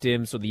 super-kicked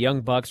him. So the Young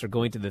Bucks are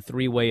going to the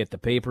 3-way at the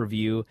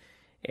pay-per-view.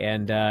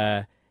 And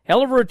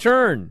hell of a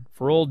return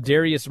for old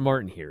Darius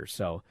Martin here.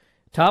 So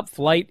Top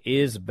Flight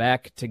is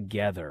back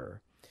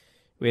together.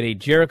 We had a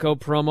Jericho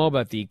promo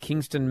about the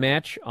Kingston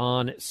match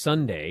on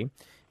Sunday.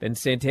 Then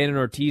Santana and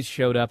Ortiz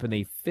showed up and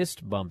they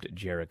fist-bumped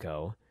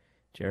Jericho.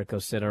 Jericho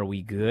said, "Are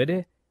we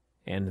good?"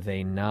 And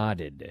they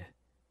nodded.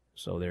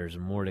 So there's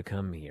more to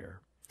come here.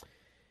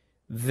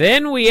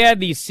 Then we had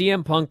the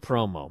CM Punk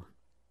promo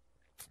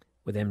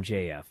with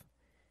MJF.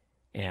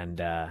 And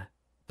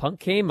Punk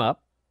came out,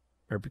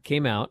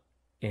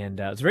 and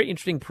it was a very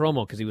interesting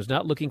promo because he was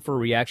not looking for a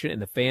reaction, and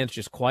the fans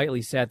just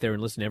quietly sat there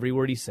and listened to every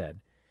word he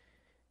said.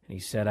 And he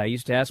said, I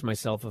used to ask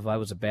myself if I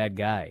was a bad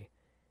guy.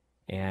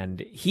 And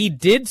he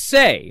did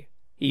say,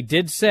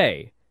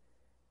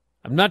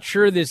 I'm not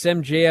sure this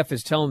MJF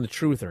is telling the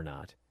truth or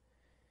not,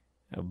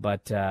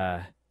 but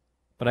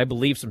I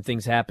believe some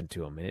things happened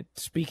to him. And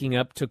speaking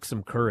up took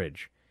some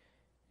courage.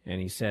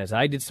 And he says,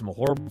 I did some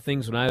horrible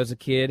things when I was a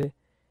kid,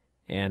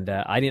 and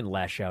I didn't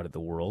lash out at the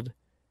world.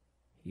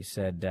 He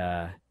said,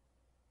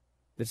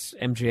 this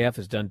MJF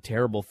has done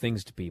terrible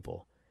things to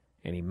people.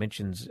 And he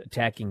mentions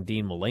attacking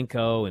Dean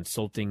Malenko,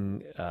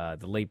 insulting the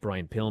late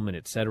Brian Pillman,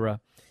 etc.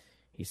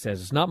 He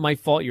says, it's not my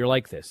fault you're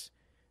like this.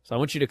 So I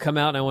want you to come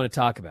out and I want to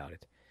talk about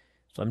it.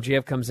 So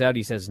MJF comes out,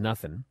 he says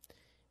nothing.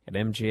 And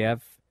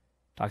MJF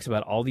talks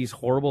about all these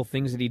horrible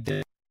things that he did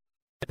in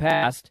the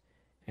past.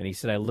 And he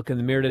said, I look in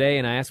the mirror today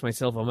and I ask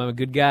myself, am I a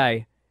good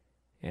guy?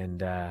 And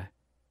the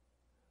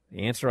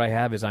answer I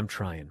have is I'm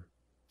trying.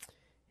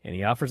 And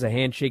he offers a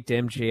handshake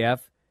to MJF,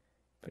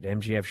 but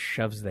MJF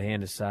shoves the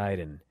hand aside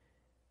and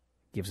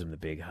gives him the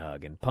big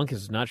hug. And Punk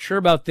is not sure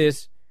about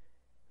this,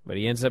 but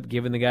he ends up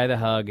giving the guy the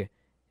hug.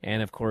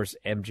 And, of course,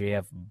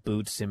 MJF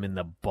boots him in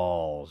the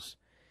balls.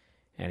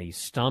 And he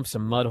stomps a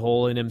mud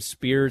hole in him.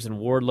 Spears and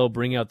Wardlow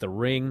bring out the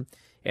ring.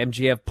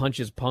 MJF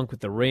punches Punk with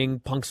the ring.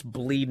 Punk's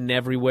bleeding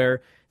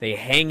everywhere. They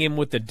hang him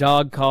with the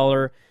dog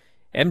collar.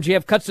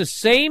 MJF cuts the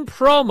same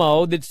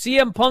promo that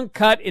CM Punk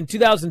cut in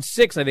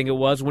 2006, I think it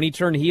was, when he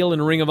turned heel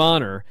in Ring of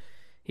Honor.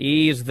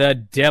 He's the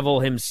devil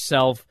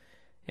himself,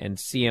 and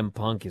CM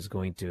Punk is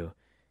going to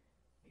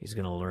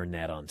learn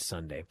that on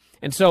Sunday.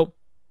 And so,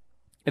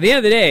 at the end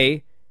of the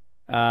day,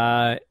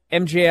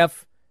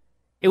 MJF,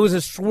 it was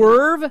a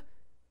swerve,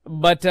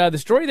 but the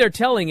story they're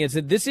telling is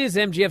that this is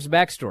MJF's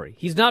backstory.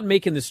 He's not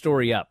making the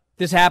story up.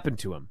 This happened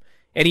to him,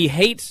 and he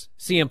hates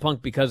CM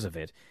Punk because of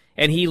it.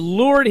 And he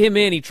lured him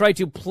in. He tried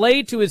to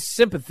play to his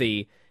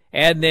sympathy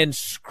and then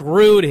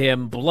screwed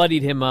him,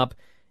 bloodied him up,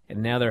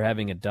 and now they're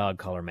having a dog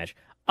collar match.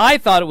 I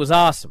thought it was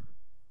awesome.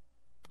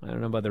 I don't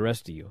know about the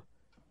rest of you.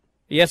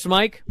 Yes,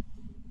 Mike?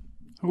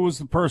 Who was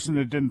the person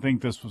that didn't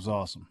think this was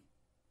awesome?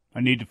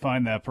 I need to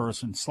find that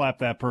person, slap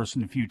that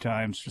person a few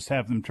times, just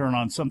have them turn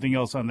on something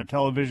else on their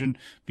television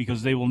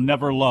because they will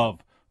never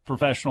love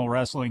professional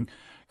wrestling.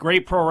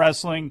 Great pro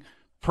wrestling,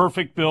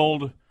 perfect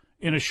build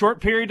in a short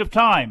period of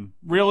time,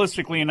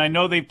 realistically. And I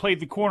know they've played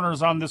the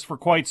corners on this for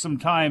quite some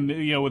time,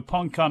 with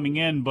Punk coming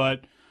in,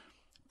 but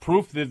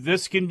proof that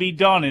this can be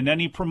done in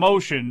any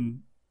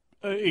promotion.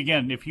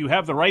 Again, if you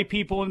have the right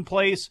people in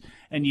place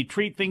and you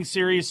treat things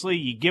seriously,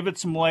 you give it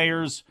some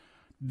layers,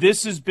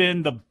 this has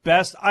been the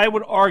best. I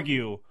would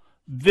argue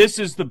this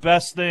is the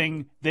best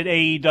thing that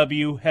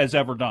AEW has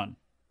ever done.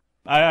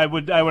 I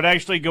would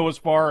actually go as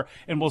far,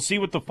 and we'll see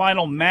what the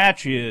final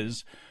match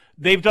is.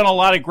 They've done a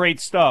lot of great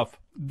stuff.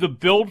 The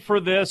build for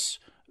this,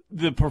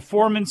 the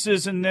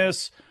performances in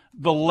this,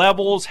 the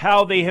levels,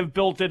 how they have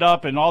built it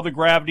up, and all the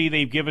gravity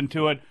they've given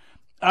to it,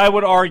 I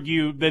would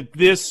argue that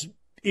this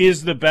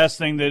is the best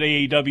thing that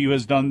AEW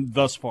has done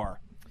thus far.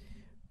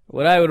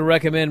 What I would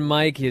recommend,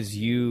 Mike, is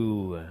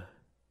you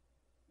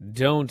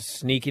don't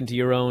sneak into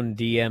your own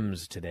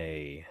DMs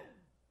today.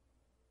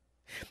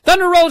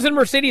 Thunder Rosa and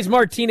Mercedes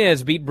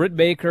Martinez beat Britt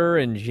Baker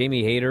and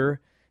Jamie Hayter.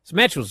 This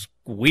match was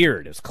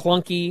weird. It was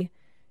clunky,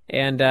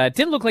 and it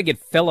didn't look like it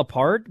fell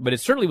apart, but it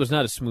certainly was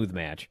not a smooth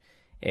match.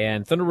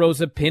 And Thunder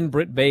Rosa pinned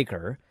Britt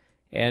Baker,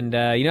 and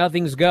you know how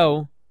things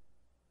go.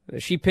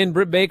 She pinned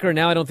Britt Baker,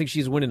 now I don't think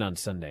she's winning on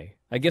Sunday.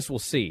 I guess we'll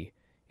see.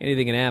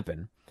 Anything can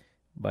happen.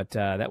 But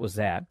that was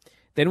that.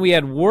 Then we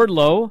had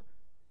Wardlow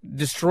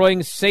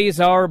destroying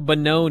Cesar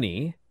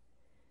Bononi,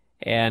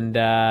 and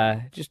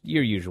just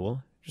your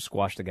usual, just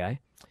squash the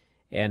guy.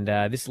 And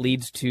this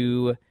leads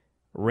to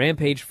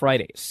Rampage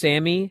Friday.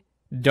 Sammy,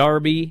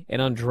 Darby,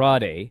 and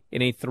Andrade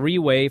in a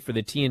three-way for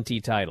the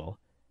TNT title.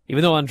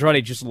 Even though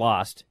Andrade just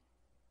lost,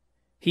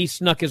 he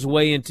snuck his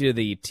way into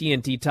the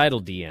TNT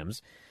title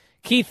DMs.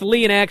 Keith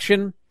Lee in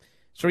action,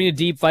 starting a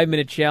deep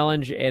 5-minute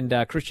challenge,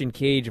 and Christian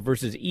Cage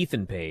versus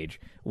Ethan Page.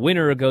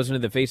 Winner goes into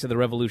the Face of the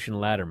Revolution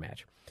ladder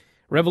match.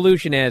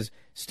 Revolution has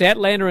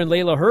Statlander and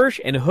Layla Hirsch,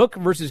 and Hook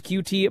versus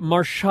QT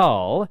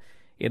Marshall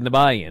in the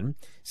buy-in.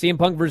 CM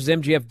Punk versus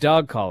MJF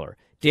dog collar.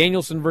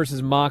 Danielson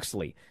versus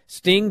Moxley.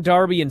 Sting,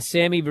 Darby, and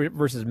Sammy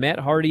versus Matt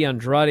Hardy,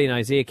 Andrade, and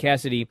Isaiah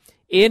Cassidy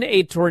in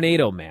a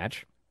tornado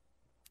match.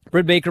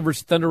 Britt Baker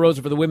versus Thunder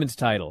Rosa for the women's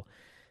title.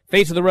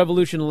 Face of the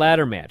Revolution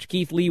ladder match.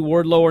 Keith Lee,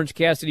 Wardlow, Orange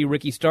Cassidy,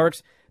 Ricky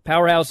Starks,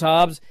 Powerhouse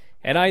Hobbs,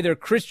 and either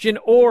Christian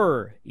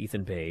or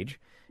Ethan Page.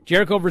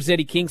 Jericho versus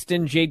Eddie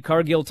Kingston, Jade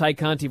Cargill, Ty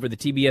Conti for the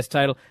TBS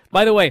title.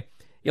 By the way,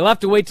 you'll have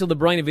to wait till the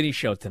Brian and Vinny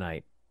show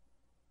tonight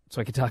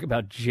so I can talk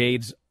about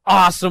Jade's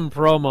awesome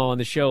promo on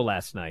the show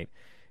last night.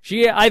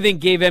 She, I think,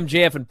 gave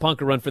MJF and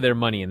Punk a run for their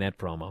money in that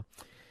promo.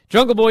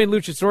 Jungle Boy and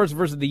Luchasaurus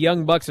versus the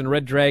Young Bucks and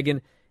Red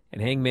Dragon,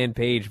 and Hangman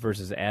Page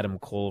versus Adam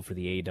Cole for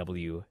the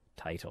AEW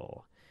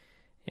title.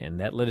 And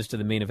that led us to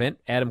the main event.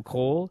 Adam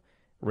Cole,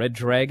 Red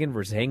Dragon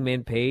versus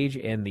Hangman Page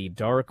and the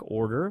Dark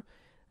Order.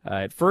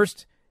 At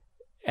first,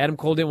 Adam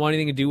Cole didn't want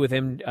anything to do with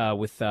him,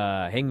 with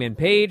Hangman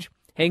Page.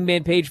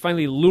 Hangman Page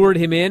finally lured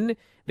him in.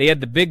 They had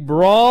the big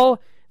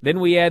brawl. Then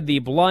we had the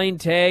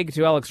blind tag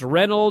to Alex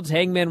Reynolds.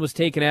 Hangman was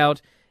taken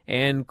out,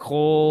 and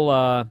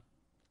Cole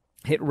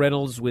hit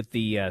Reynolds with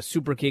the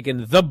super kick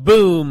and the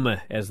boom,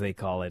 as they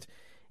call it,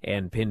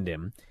 and pinned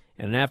him.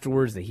 And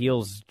afterwards, the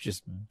heels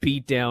just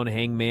beat down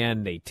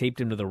Hangman. They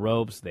taped him to the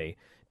ropes. They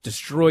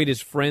destroyed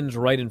his friends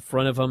right in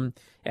front of him.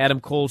 Adam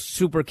Cole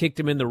super kicked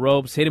him in the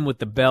ropes, hit him with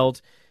the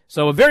belt.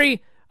 So a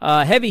very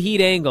heavy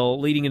heat angle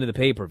leading into the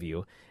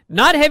pay-per-view.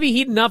 Not heavy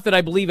heat enough that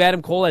I believe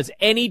Adam Cole has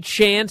any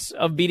chance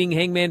of beating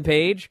Hangman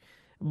Page,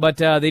 but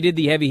they did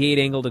the heavy heat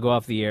angle to go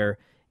off the air.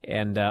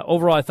 And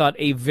overall, I thought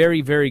a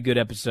very, very good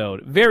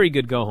episode, very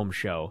good go-home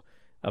show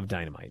of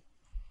Dynamite.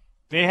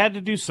 They had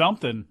to do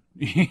something.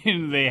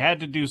 They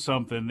had to do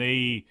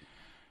something.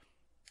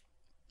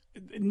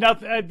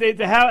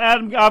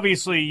 Adam,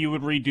 obviously, you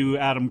would redo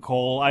Adam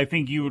Cole. I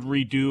think you would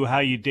redo how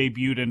you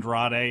debuted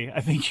Andrade.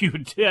 I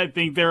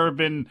think there have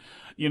been,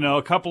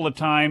 a couple of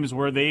times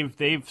where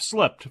they've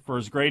slipped. For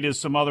as great as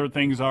some other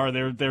things are,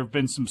 there have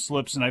been some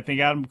slips, and I think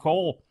Adam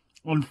Cole,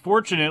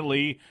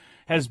 unfortunately,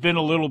 has been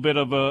a little bit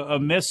of a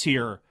miss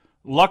here.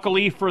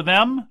 Luckily for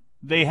them,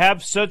 they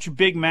have such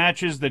big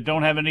matches that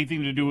don't have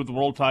anything to do with the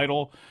world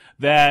title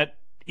that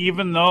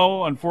even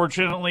though,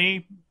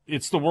 unfortunately,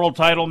 it's the world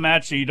title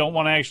match, so you don't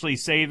want to actually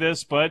say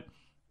this, but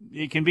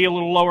it can be a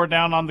little lower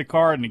down on the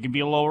card, and it can be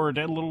a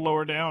little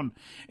lower down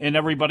in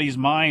everybody's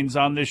minds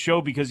on this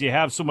show because you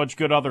have so much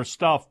good other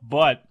stuff.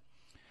 But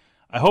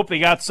I hope they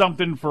got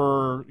something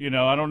for,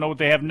 I don't know what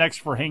they have next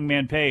for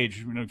Hangman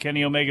Page.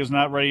 Kenny Omega's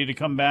not ready to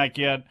come back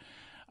yet.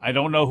 I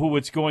don't know who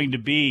it's going to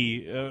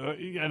be.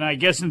 And I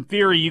guess in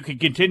theory you could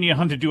continue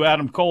on to do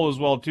Adam Cole as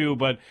well too,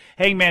 but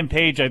Hangman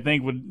Page I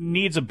think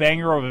needs a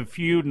banger of a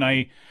feud, and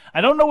I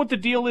don't know what the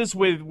deal is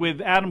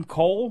with Adam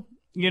Cole,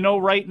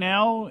 right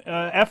now.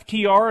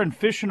 FTR and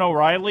Fish and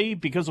O'Reilly,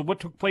 because of what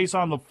took place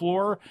on the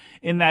floor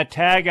in that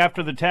tag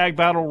after the tag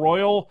battle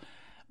royal,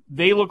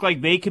 they look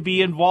like they could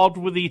be involved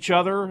with each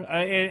other.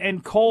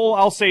 And Cole,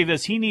 I'll say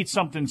this, he needs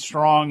something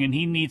strong, and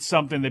he needs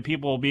something that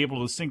people will be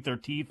able to sink their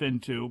teeth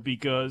into,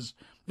 because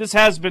this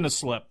has been a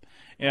slip,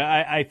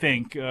 I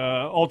think,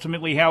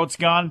 ultimately how it's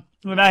gone.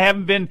 And I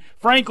haven't been,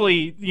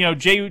 frankly,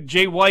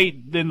 Jay White,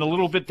 in the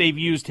little bit they've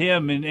used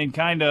him and they've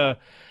kind of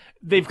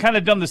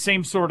done the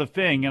same sort of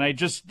thing. And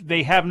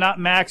they have not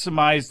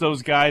maximized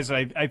those guys,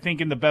 I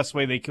think, in the best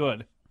way they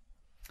could.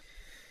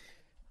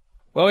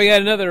 Well, we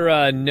got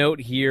another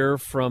note here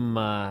from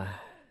the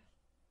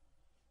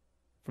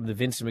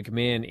Vince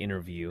McMahon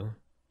interview.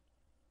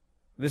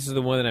 This is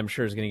the one that I'm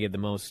sure is going to get the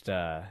most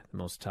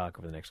talk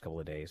over the next couple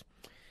of days.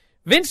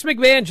 Vince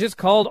McMahon just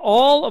called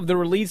all of the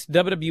released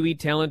WWE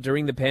talent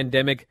during the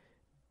pandemic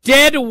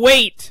dead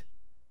weight.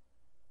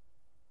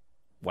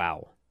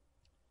 Wow.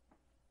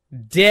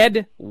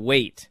 Dead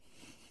weight.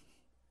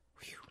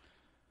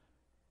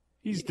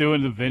 He's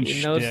doing the Vince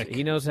shtick.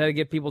 He knows how to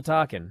get people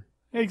talking.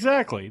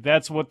 Exactly.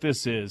 That's what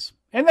this is.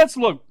 And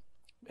look,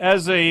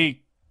 as a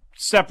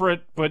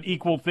separate but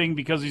equal thing,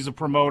 because he's a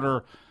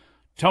promoter,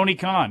 Tony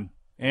Khan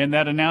and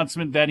that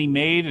announcement that he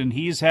made, and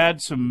he's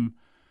had some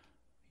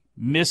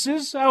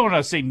misses. I don't want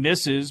to say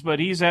misses, but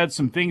he's had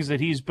some things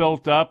that he's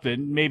built up that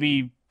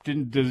maybe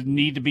didn't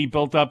need to be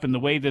built up in the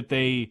way that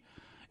they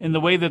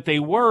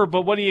were.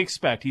 But what do you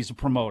expect? He's a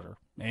promoter,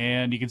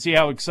 and you can see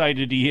how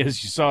excited he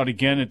is. You saw it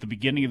again at the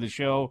beginning of the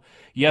show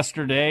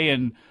yesterday,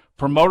 and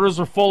promoters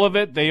are full of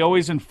it. They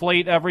always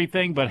inflate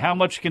everything, but how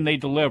much can they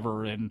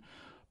deliver? And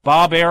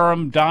Bob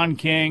Arum, Don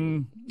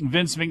King,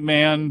 Vince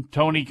McMahon,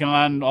 Tony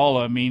Khan,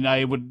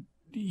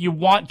 you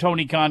want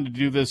Tony Khan to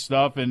do this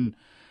stuff, and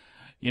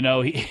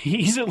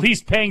he's at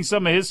least paying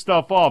some of his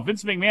stuff off.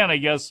 Vince McMahon, I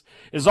guess,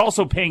 is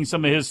also paying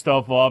some of his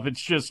stuff off.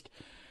 It's just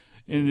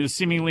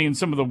seemingly in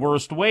some of the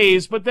worst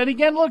ways. But then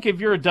again, look, if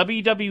you're a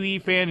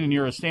WWE fan and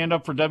you're a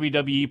stand-up for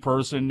WWE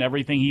person,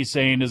 everything he's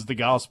saying is the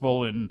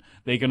gospel, and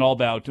they can all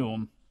bow to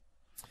him.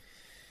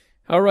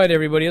 All right,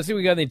 everybody. Let's see what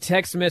we got in the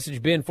text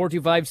message bin.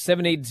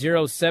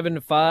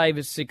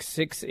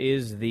 425-780-7566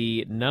 is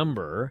the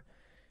number.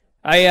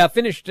 I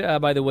finished,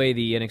 by the way,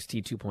 the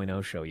NXT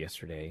 2.0 show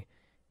yesterday.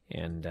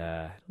 And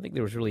I don't think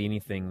there was really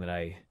anything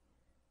it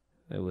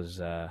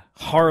was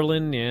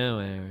Harlan,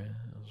 it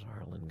was a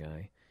Harlan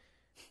guy.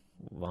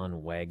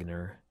 Von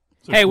Wagner.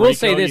 So hey, we'll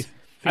say this.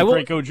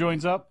 Greco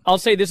joins up? I'll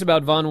say this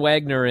about Von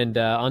Wagner and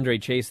Andre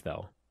Chase,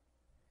 though,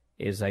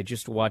 is I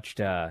just watched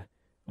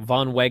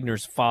Von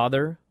Wagner's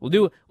father.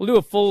 We'll do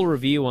a full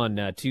review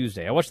on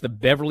Tuesday. I watched the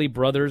Beverly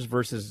Brothers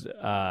versus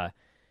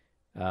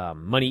Money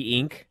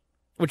Inc.,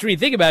 which when you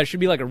think about it, should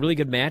be like a really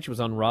good match. It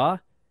was on Raw.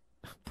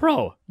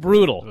 Bro,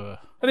 brutal.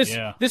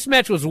 This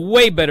match was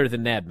way better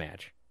than that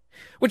match.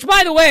 Which,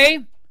 by the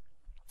way,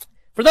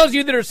 for those of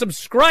you that are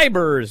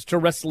subscribers to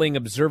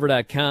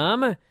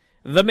WrestlingObserver.com,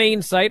 the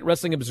main site,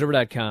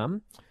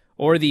 WrestlingObserver.com,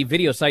 or the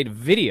video site,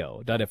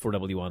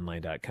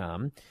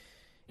 video.f4wonline.com,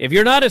 if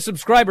you're not a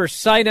subscriber,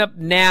 sign up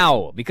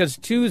now, because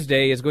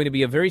Tuesday is going to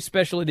be a very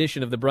special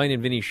edition of the Brian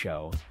and Vinny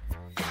Show.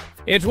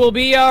 It will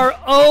be our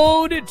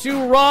Ode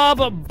to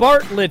Rob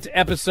Bartlett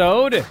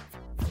episode.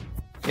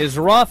 Is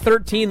Raw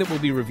 13 that we'll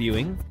be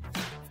reviewing.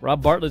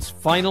 Rob Bartlett's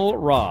final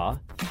Raw.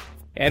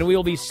 And we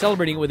will be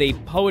celebrating it with a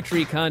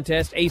poetry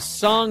contest, a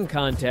song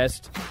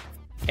contest,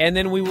 and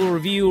then we will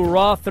review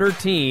Raw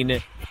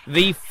 13,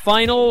 the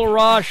final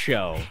Raw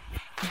show,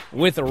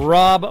 with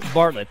Rob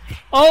Bartlett.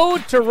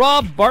 Ode to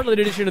Rob Bartlett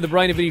edition of the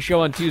Brian and Vinny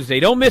Show on Tuesday.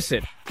 Don't miss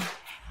it.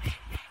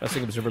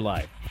 Wrestling Observer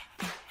Live.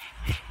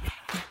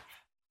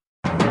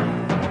 Back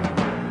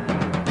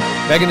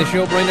in the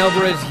show, Brian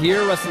Alvarez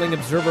here, Wrestling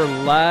Observer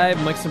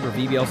Live. Mike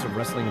Sempervive, also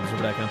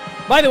WrestlingObserver.com.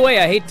 By the way,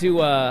 I hate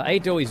to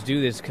always do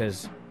this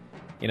because,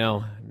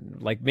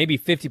 like maybe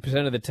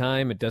 50% of the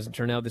time it doesn't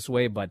turn out this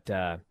way, but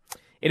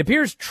it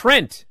appears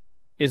Trent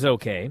is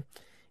okay.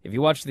 If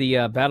you watch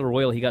the Battle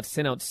Royal, he got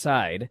sent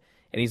outside,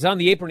 and he's on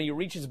the apron, and he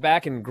reaches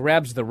back and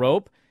grabs the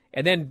rope,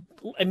 and then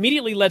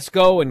immediately lets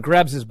go and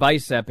grabs his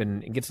bicep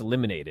and gets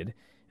eliminated.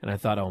 And I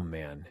thought, oh,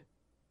 man,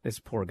 this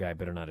poor guy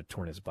better not have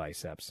torn his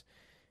biceps.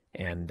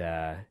 And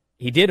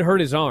he did hurt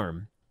his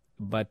arm,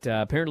 but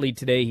apparently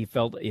today he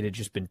felt it had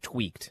just been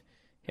tweaked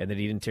and that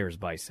he didn't tear his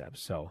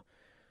biceps. So,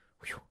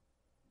 whew.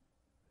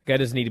 Guy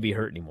doesn't need to be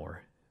hurt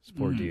anymore. This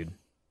poor dude.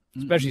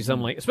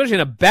 Especially in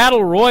a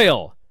Battle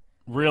Royal.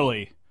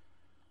 Really.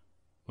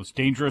 Most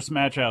dangerous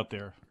match out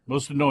there.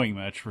 Most annoying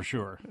match, for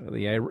sure.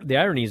 The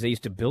irony is they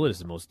used to bill it as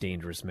the most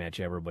dangerous match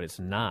ever, but it's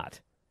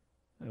not.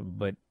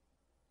 But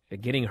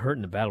getting hurt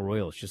in the Battle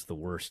Royal is just the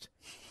worst.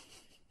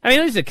 I mean,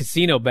 at least a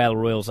casino Battle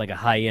Royal is like a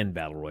high-end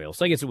Battle Royal,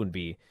 so I guess it wouldn't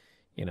be,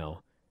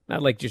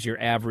 not like just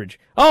your average,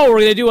 we're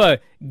going to do a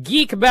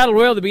geek Battle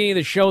Royal at the beginning of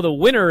the show. The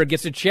winner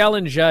gets to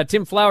challenge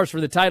Tim Flowers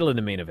for the title in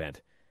the main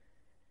event.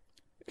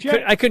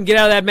 I couldn't get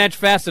out of that match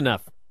fast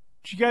enough.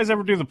 Did you guys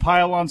ever do the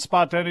pile-on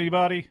spot to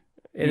anybody?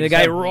 And the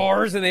guy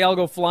roars and they all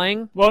go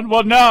flying? Well,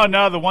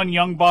 no. The one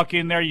young buck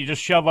in there, you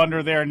just shove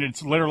under there, and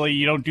it's literally,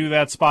 you don't do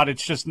that spot.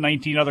 It's just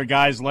 19 other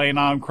guys laying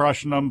on them,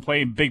 crushing them,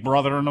 playing Big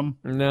Brother on them.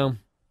 No,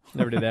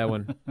 never did that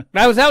one.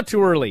 I was out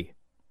too early.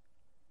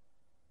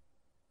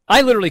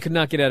 I literally could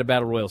not get out of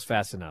Battle Royals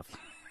fast enough.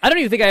 I don't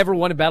even think I ever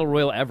won a Battle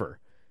Royal ever.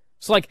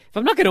 So, if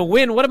I'm not going to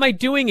win, what am I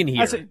doing in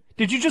here?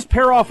 Did you just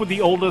pair off with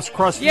the oldest,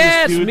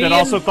 crustiest dude that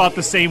also thought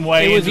the same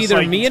way? It was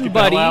either me and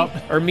Buddy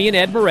or me and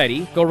Ed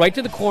Moretti. Go right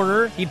to the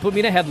corner. He'd put me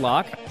in a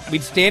headlock.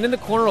 We'd stand in the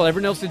corner while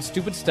everyone else did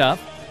stupid stuff.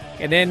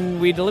 And then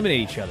we'd eliminate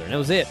each other. And that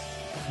was it.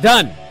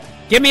 Done.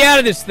 Get me out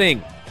of this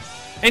thing.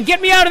 And get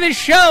me out of this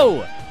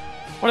show.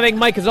 I want to thank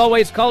Mike, as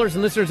always, callers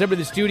and listeners over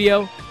the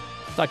studio.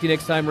 Talk to you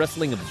next time,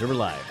 Wrestling Observer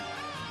Live.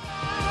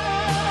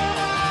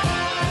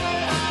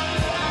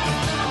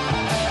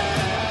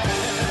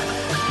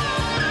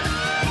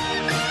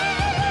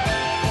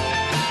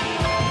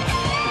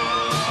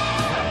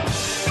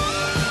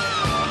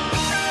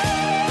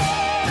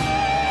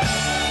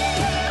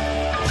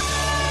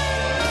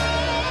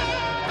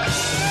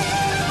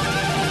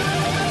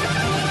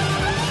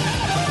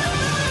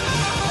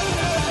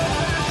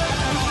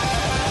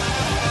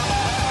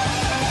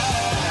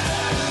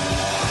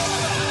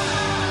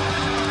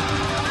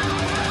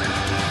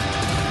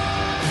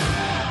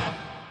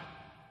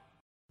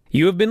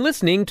 You have been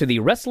listening to the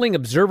Wrestling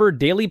Observer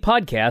Daily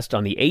Podcast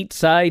on the 8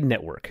 Side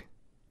Network.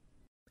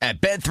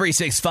 At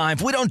Bet365,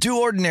 we don't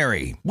do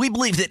ordinary. We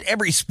believe that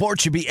every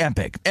sport should be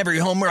epic. Every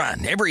home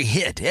run, every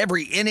hit,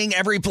 every inning,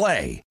 every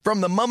play.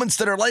 From the moments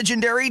that are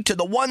legendary to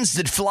the ones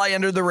that fly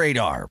under the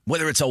radar.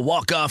 Whether it's a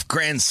walk-off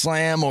grand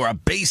slam or a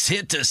base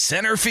hit to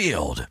center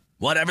field.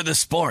 Whatever the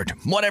sport,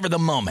 whatever the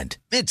moment,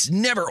 it's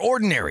never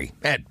ordinary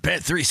at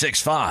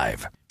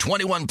Bet365.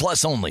 21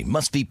 plus only.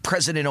 Must be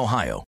present in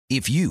Ohio.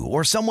 If you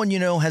or someone you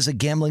know has a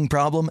gambling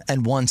problem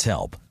and wants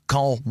help,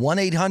 call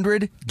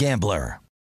 1-800-GAMBLER.